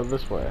if I go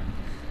this way?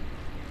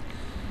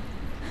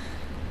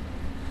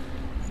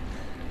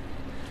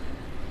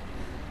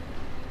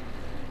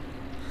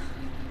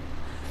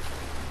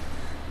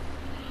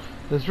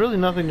 There's really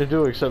nothing to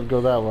do except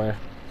go that way.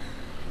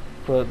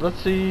 But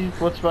let's see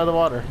what's by the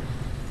water.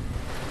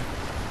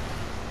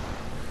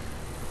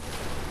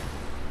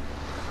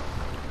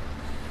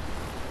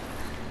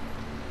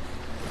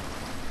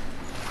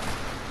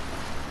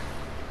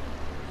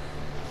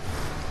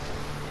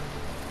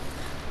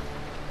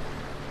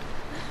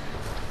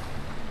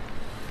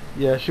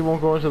 Yeah, she won't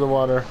go into the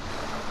water.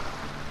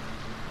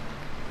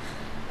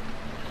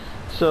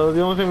 So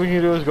the only thing we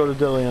can do is go to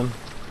Dillian.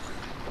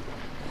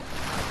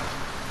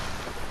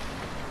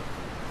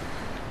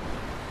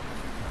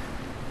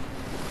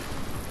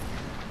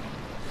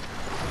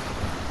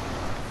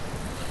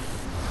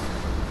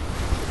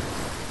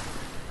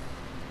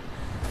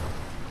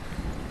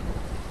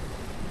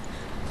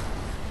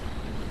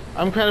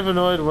 I'm kind of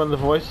annoyed when the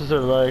voices are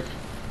like,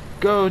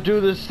 go do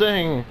this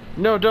thing.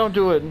 No, don't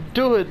do it.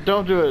 Do it.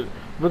 Don't do it.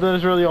 But then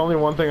there's really only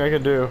one thing I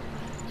can do.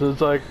 So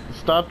it's like,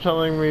 stop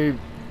telling me,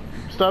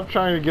 stop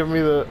trying to give me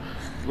the,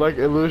 like,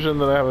 illusion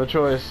that I have a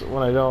choice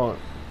when I don't.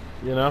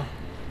 You know?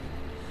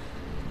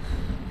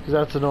 Because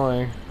that's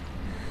annoying.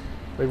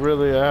 Like,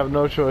 really, I have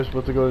no choice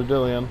but to go to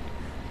Dillian.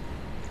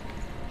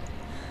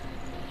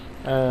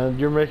 And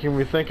you're making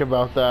me think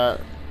about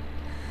that.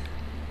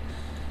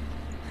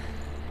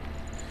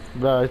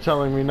 By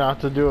telling me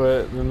not to do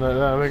it, and then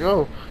I'm like,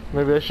 oh,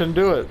 maybe I shouldn't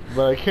do it,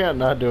 but I can't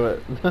not do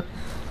it.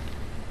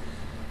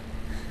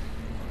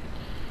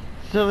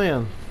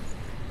 Dillian.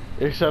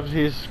 Except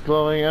he's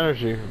glowing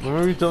energy. But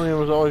maybe Dillian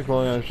was always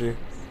glowing energy.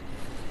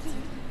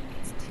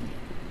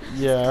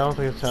 Yeah, I don't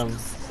think it's him.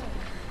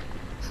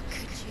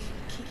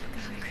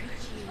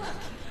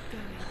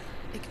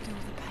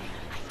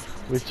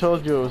 We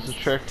told you it was a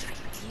trick.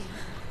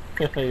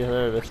 Yeah,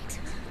 there it is.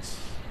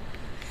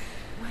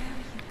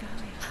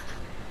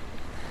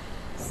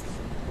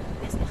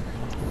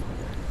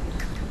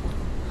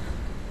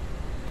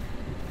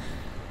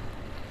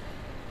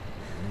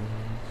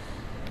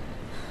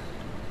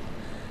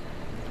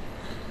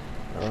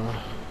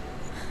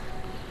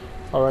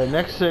 Alright,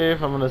 next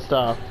save, I'm gonna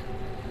stop.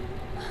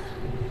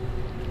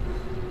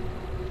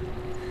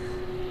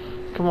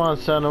 Come on,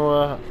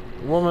 Senua.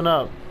 Woman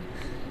up.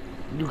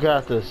 You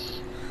got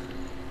this.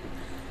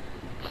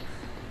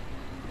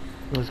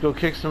 Let's go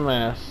kick some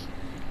ass.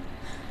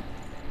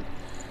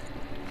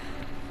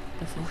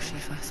 Before she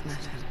first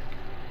met him,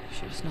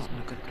 she was not in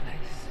a good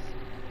place.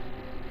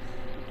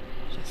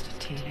 Just a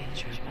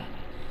teenager,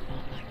 but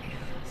not like the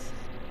others.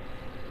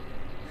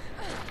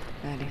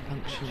 Barely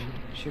functioning,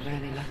 she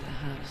rarely left the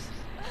house.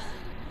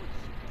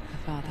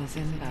 Her father's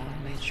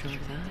inbound made sure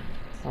of that.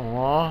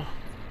 Aww.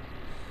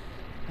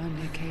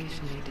 Only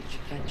occasionally did she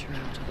venture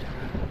out on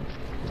her own,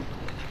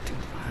 collecting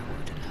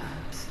firewood and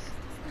herbs.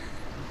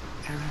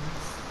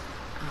 Errands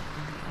up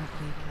on the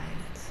Orkney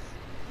plains.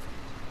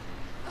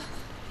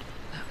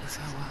 That was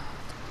her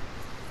world.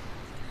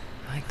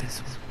 Like this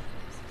one.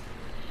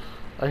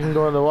 I can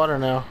go in the water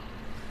now.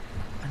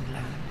 And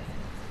lonely.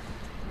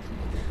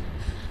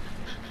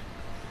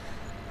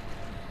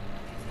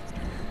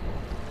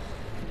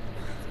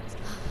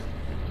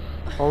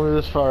 Only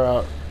this far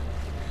out.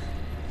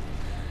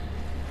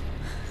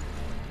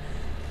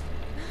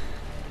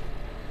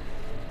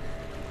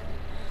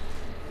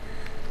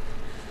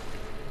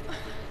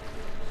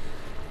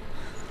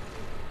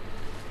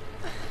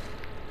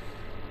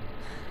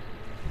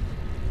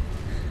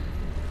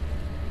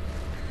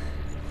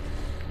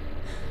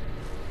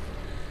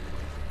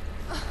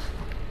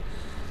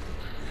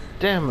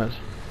 Damn it.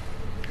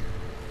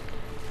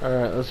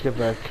 Alright, let's get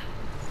back.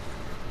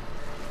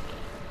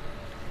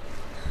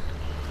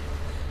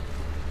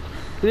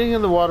 Being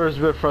in the water is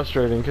a bit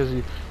frustrating because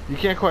you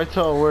can't quite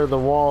tell where the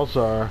walls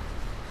are.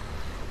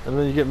 And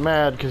then you get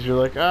mad because you're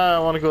like, ah, I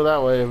want to go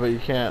that way, but you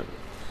can't.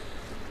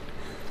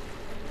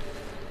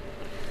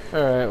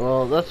 Alright,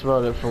 well, that's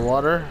about it for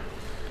water.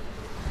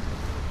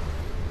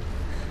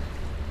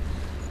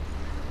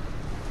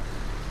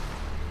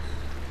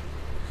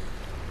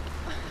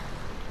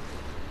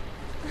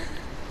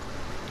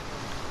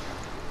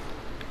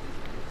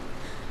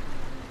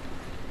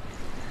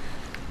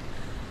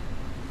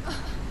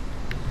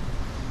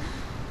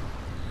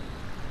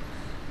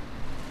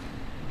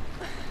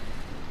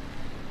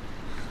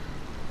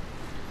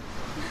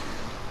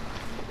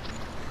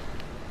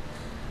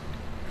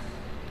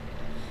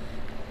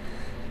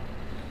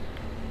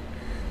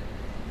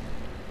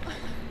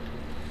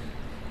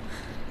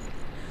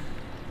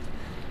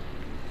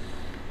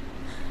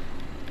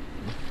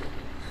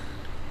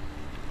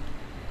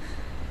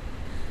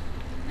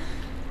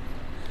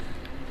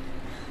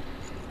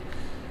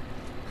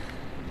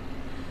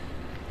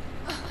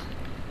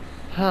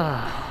 It's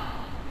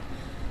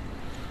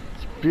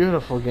a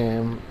beautiful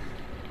game.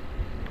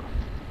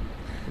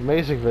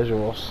 Amazing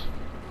visuals.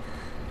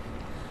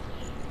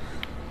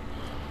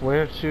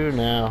 Where to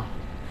now?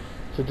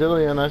 To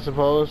Dillian, I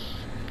suppose.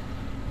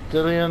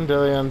 Dillian,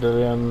 Dillian,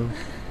 Dillian.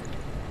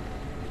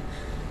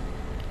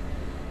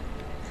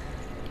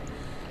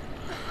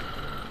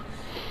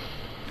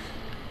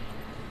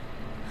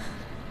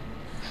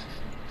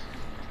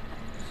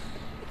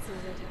 It's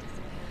already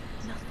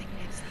disappeared. Nothing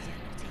lives here,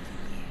 not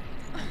even you.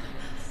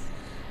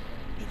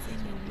 It's in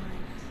your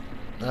mind.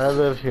 I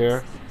live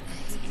here.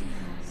 It's in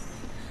yours.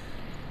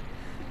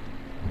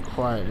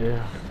 Quiet,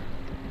 yeah.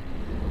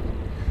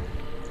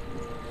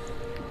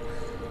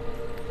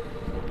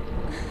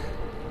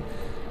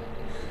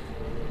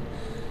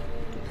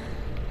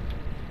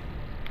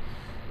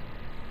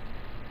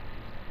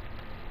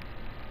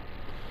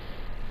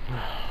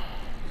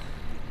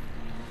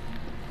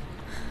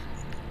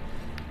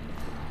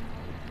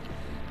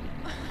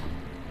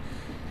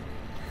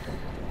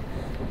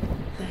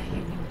 There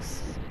he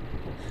was,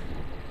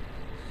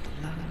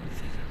 the lone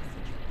figure,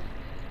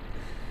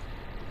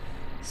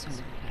 sole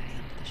play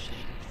under the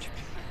shade of the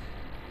tree.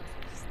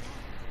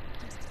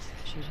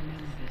 She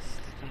remembers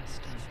the first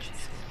time she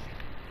saw him.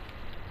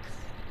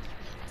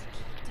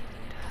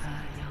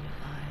 Her young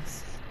eyes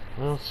I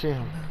don't see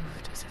him.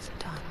 moved as if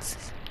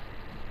dancing,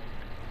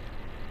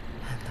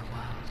 and the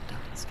world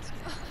danced with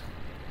her.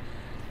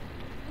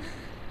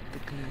 The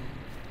gloom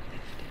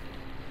lifted.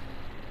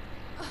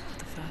 For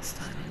the first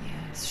time in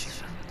years, she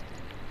felt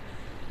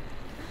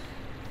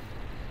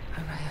a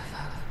ray of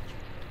hope.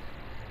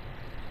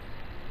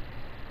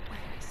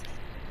 Where is he?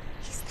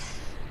 He's there.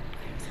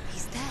 Where is he?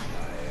 He's there.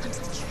 Under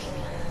the tree.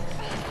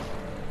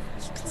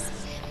 You can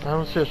see him. I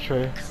don't see a tree.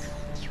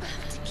 You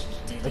have to keep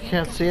doing I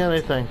can't see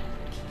anything.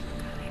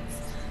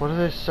 What are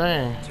they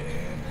saying?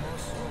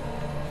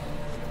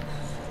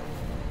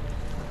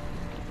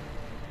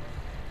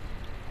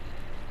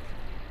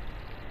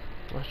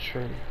 What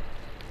tree?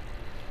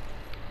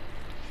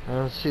 I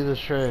don't see the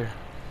tree.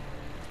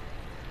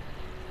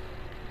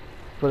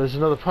 But there's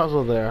another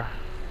puzzle there.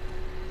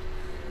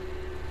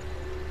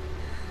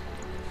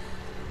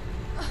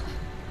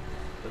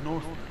 The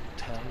Northmen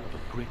tell of a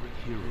great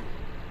hero.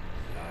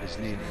 His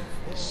name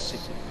is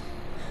Sigmund.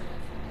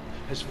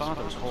 His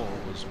father's hall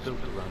was built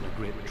around a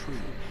great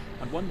tree,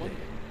 and one day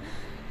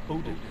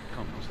Odin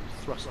comes and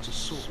thrusts a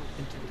sword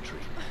into the tree,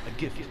 a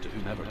gift to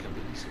whomever can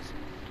release it.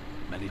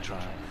 Many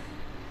try,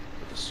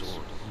 but the sword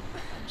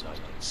only comes out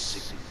at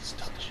Sigmund's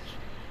touch.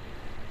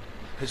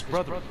 His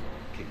brother,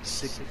 King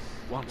Sigmund,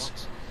 wants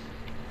it,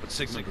 but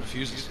Sigmund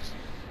refuses it.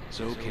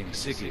 So King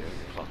Siggeir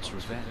plots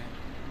revenge.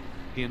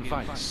 He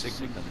invites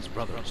Sigmund and his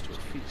brothers to a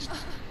feast,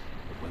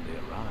 but when they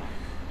arrive,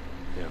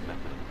 they are met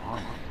with an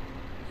army,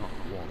 not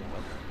a warm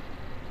welcome.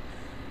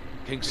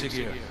 King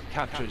Siggeir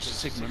captures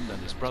Sigmund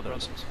and his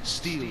brothers,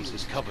 steals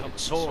his coveted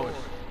sword,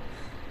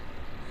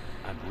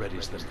 and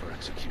readies them for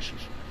execution.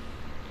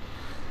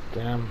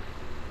 Damn.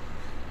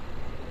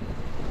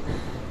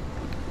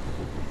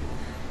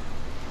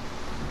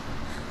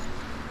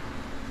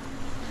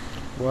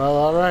 Well,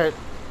 alright.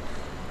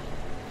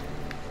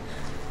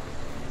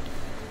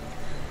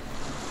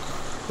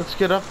 Let's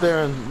get up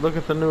there and look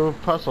at the new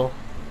puzzle.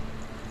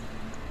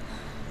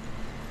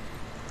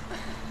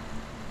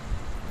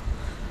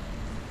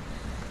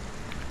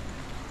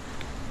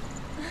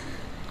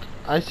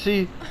 I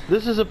see,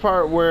 this is a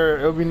part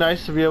where it would be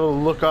nice to be able to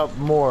look up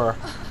more.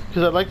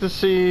 Because I'd like to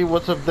see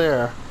what's up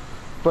there.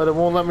 But it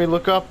won't let me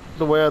look up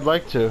the way I'd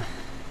like to.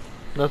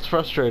 That's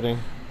frustrating.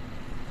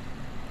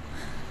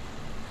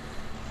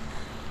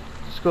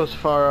 Let's go as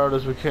far out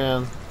as we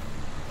can.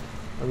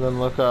 And then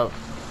look up.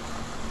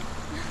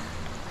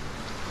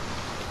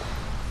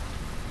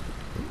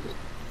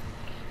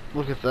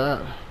 Look at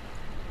that.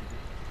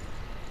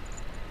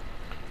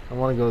 I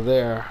want to go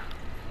there.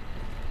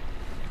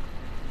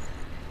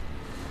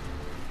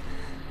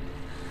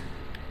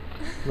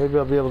 Maybe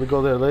I'll be able to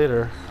go there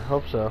later. I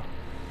hope so.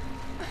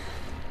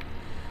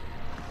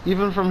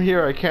 Even from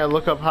here, I can't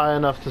look up high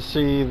enough to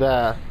see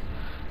that.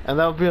 And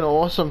that would be an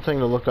awesome thing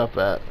to look up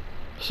at.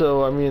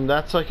 So, I mean,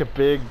 that's like a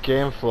big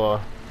game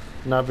flaw.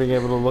 Not being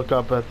able to look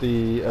up at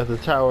the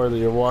tower that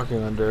you're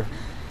walking under.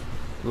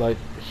 Like,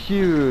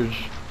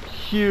 huge.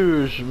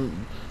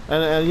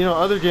 And you know,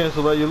 other games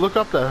will let you look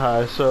up that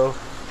high, so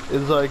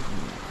it's like,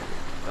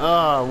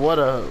 what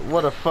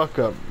a fuck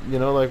up. You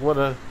know, like, what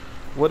an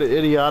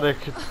idiotic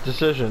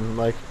decision.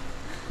 Like,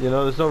 you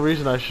know, there's no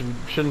reason I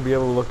shouldn't be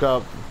able to look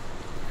up.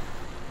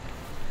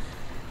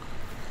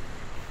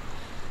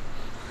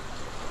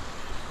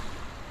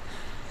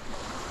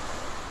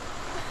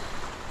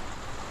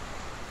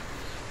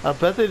 I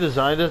bet they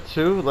designed it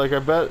too. Like, I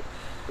bet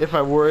if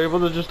I were able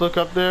to just look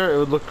up there, it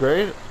would look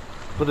great.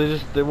 But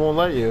they won't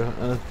let you,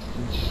 and it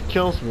just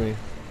kills me.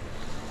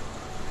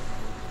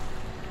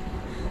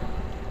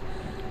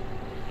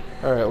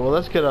 Alright, well,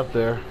 let's get up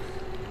there.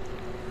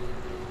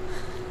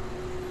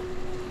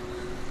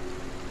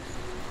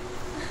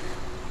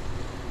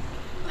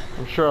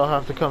 I'm sure I'll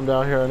have to come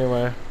down here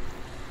anyway.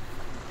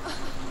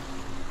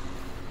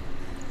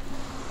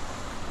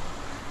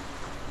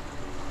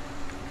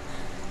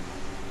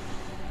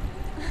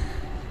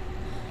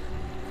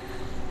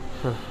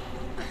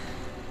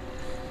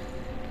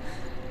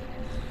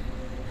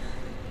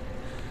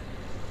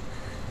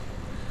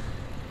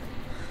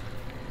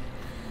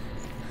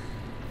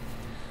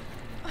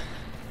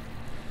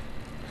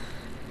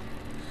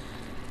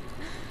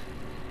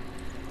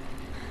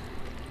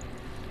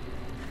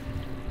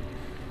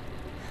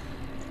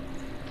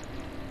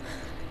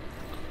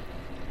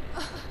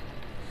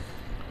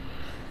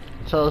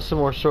 Tell us some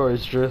more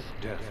stories, Druth.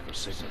 Death for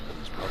Sigmund and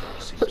his brother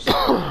seems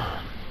certain.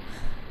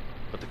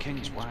 But the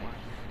king's wife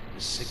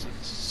is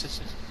Sigmund's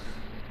sister,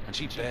 and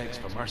she begs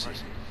for mercy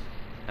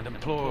and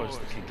implores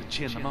the king to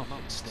chain them up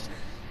instead.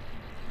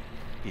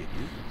 He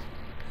agrees.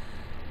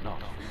 Not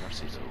for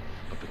mercy, though,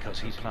 but because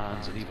he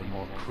plans an even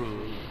more cruel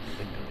and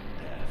lingering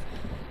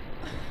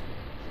death.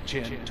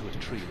 Chained to a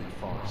tree in the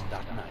forest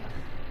that night,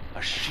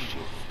 a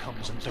she-wolf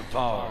comes and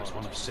devours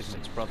one of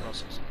Sigmund's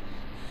brothers.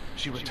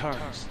 She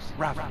returns,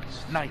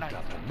 ravenous, night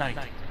after night,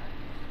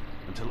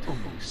 until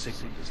only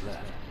Sigmund is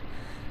left.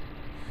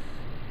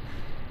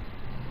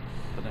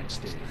 The next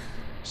day,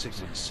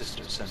 Sigmund's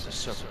sister sends a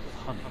serpent with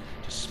honey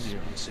to smear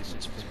on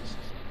Sigmund's face.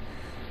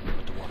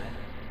 But to what end?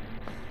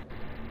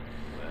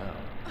 Well,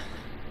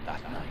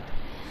 that night,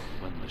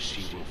 when the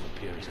she-wolf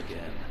appears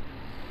again,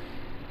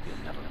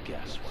 you'll never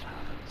guess what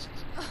happens.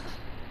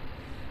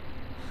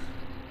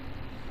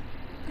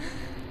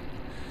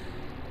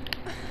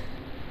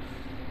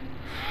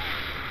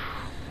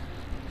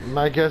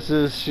 My guess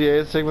is she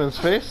ate Sigmund's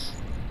face.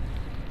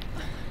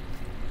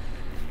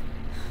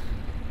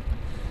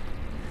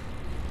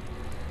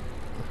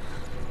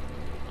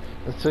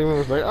 And Sigmund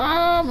was like,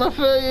 "Ah, my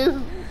face!"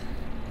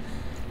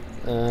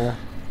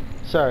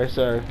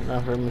 Sorry,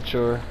 not very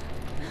mature.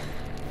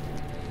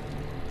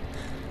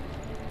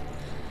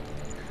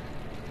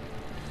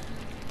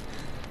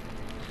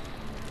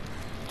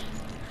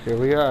 Here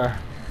we are.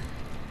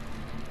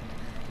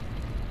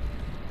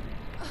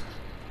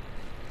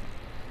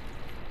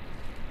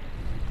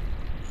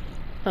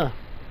 Huh.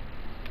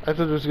 I thought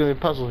there was going to be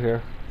a puzzle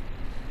here.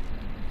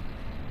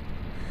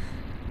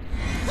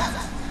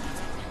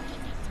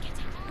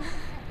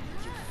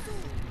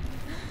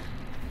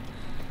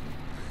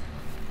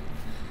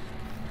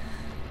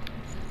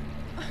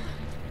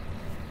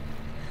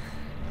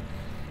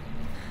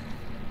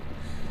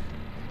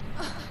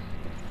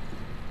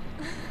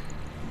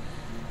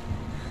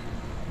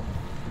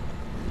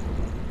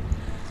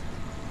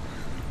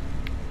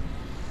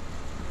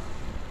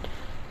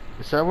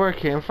 Is that where it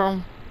came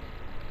from?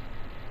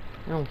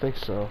 I don't think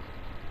so.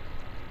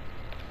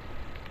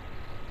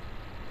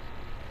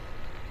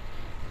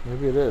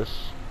 Maybe it is.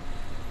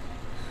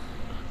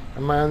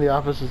 Am I on the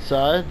opposite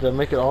side? Did I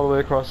make it all the way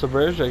across the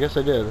bridge? I guess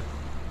I did.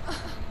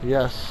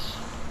 Yes.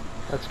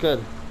 That's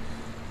good.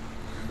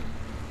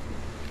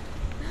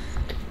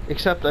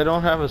 Except I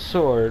don't have a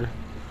sword,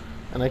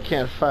 and I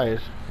can't fight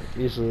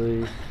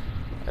easily.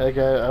 Like,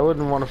 I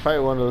wouldn't want to fight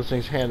one of those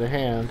things hand to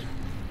hand.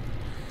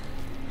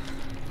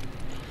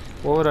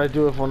 What would I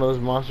do if one of those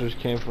monsters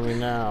came for me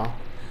now?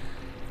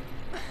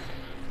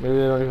 Maybe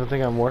they don't even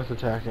think I'm worth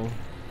attacking.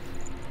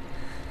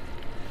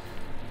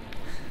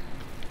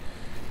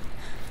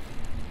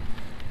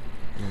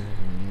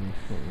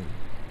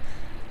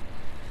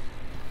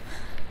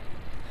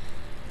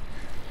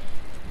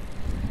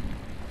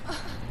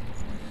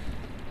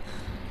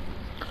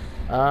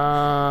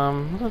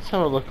 Let's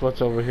have a look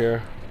what's over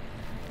here.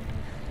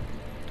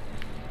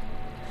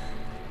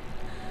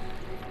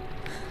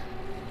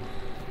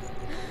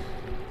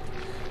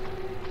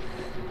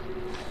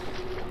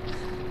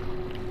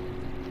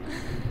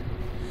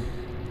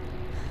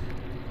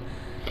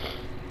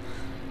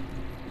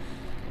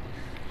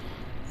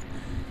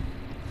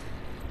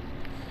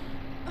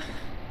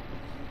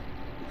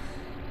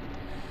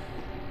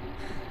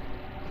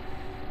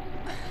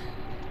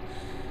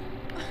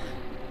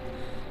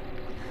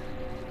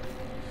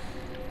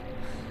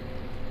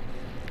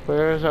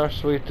 Where is our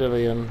sweet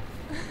Dillion?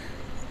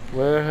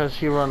 Where has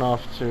he run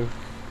off to?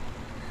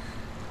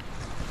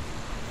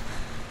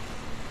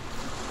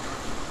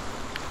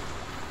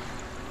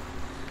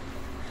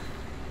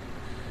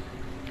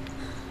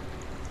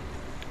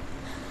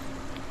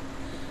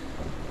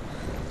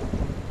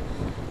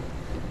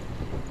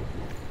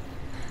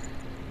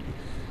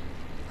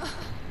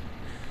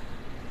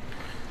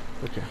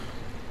 Okay.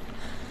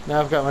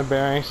 Now I've got my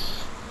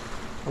bearings.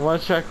 I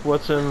want to check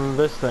what's in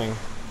this thing,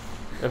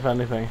 if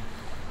anything.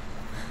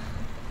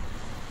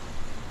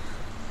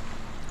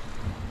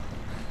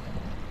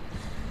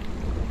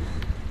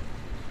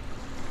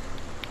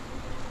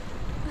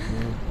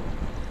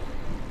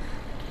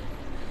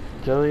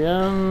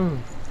 Dillion!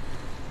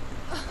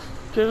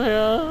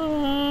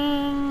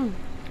 Dillion!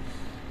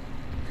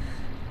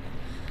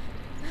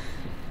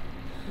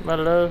 My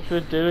love for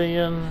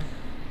Dillion.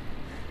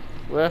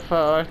 Wherefore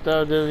art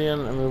thou,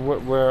 Dillion? I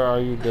mean, where are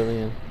you,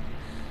 Dillion?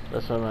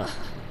 That's what I meant.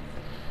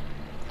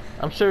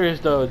 I'm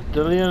serious though,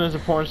 Dillion is a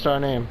porn star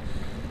name.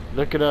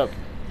 Look it up.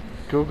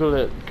 Google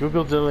it.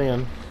 Google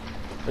Dillion.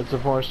 It's a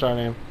porn star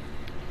name.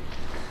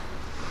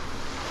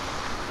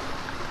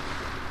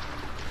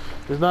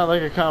 It's not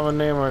like a common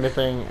name or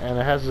anything, and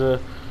it has a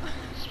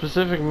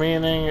specific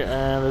meaning,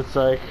 and it's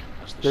like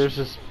there's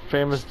this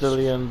famous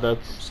Dillion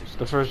that's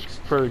the first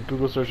for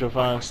Google search you'll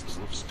find. Bites the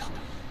wolf's tongue.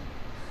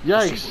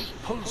 Yikes!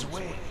 Sigmund pulls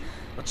away,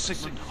 but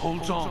Sigmund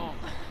holds on.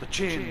 The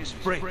chains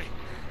break,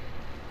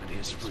 and he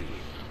is free.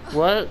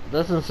 What?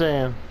 That's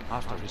insane.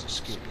 After his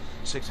escape,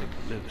 Sigmund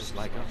lives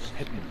like us,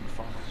 hidden in the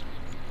forest.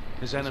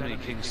 His enemy,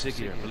 King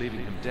Siggeir, believing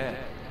him dead,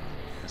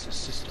 as his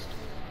sister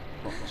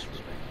plots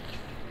revenge.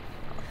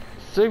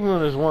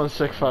 Sigmund is one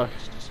sick fuck.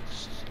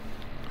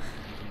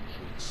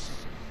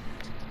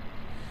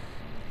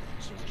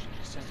 So she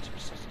sends her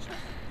sons,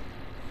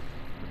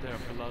 but their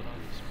blood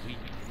is weak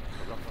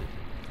and corrupted,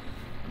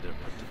 and they're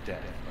put to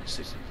death by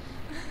Sigmund.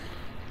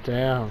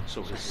 Damn.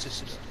 So his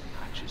sister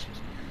hatches him,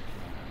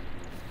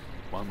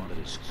 one that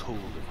is cold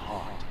of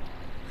heart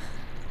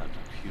and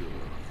pure of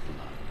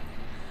blood.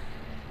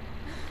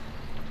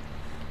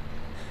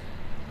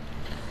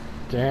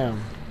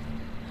 Damn.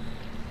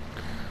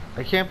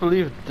 I can't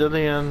believe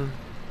Dillion,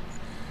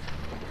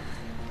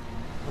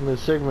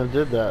 Sigmund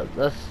did that.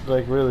 That's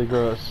like really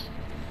gross.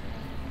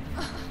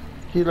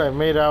 He like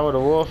made out with a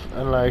wolf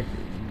and like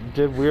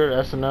did weird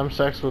S&M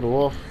sex with a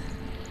wolf.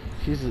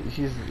 He's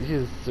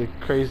a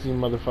crazy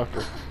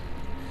motherfucker.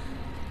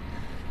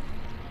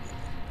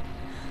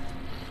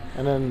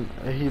 And then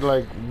he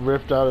like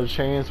ripped out his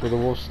chains with a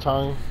wolf's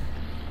tongue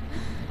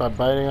by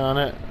biting on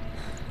it.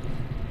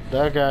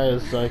 That guy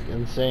is like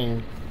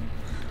insane.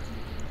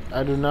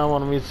 I do not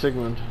want to meet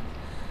Sigmund.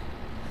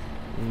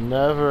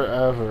 Never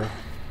ever.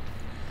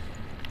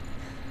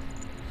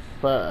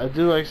 But I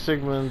do like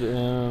Sigmund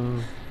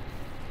in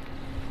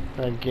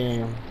that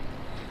game.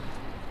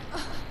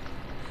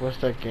 What's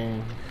that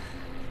game?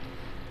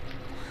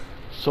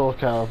 Soul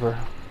Calibur.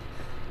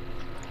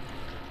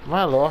 Am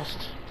I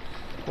lost?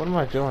 What am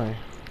I doing?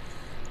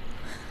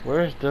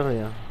 Where's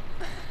Dillion?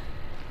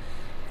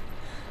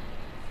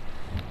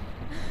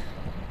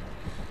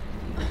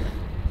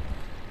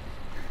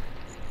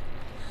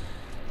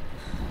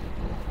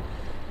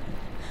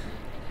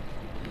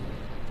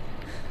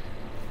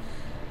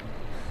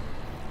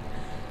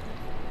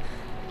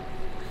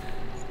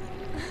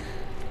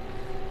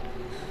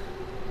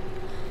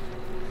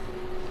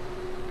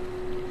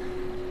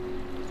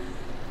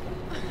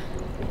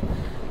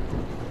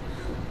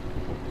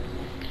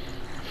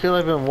 I feel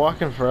like I've been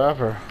walking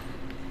forever.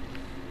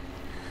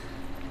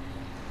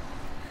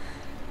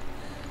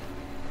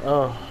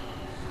 Oh,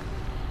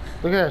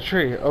 look at that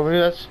tree over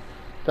here.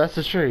 That's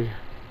the tree.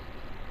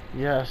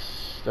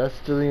 Yes, that's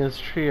Dillion's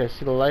tree. I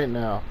see the light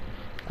now.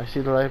 I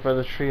see the light by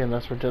the tree, and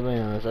that's where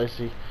Dillion is. I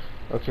see.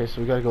 Okay, so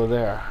we gotta go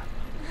there,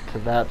 to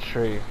that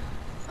tree.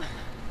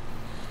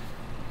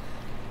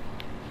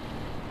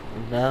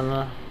 And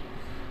then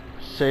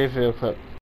save video clip.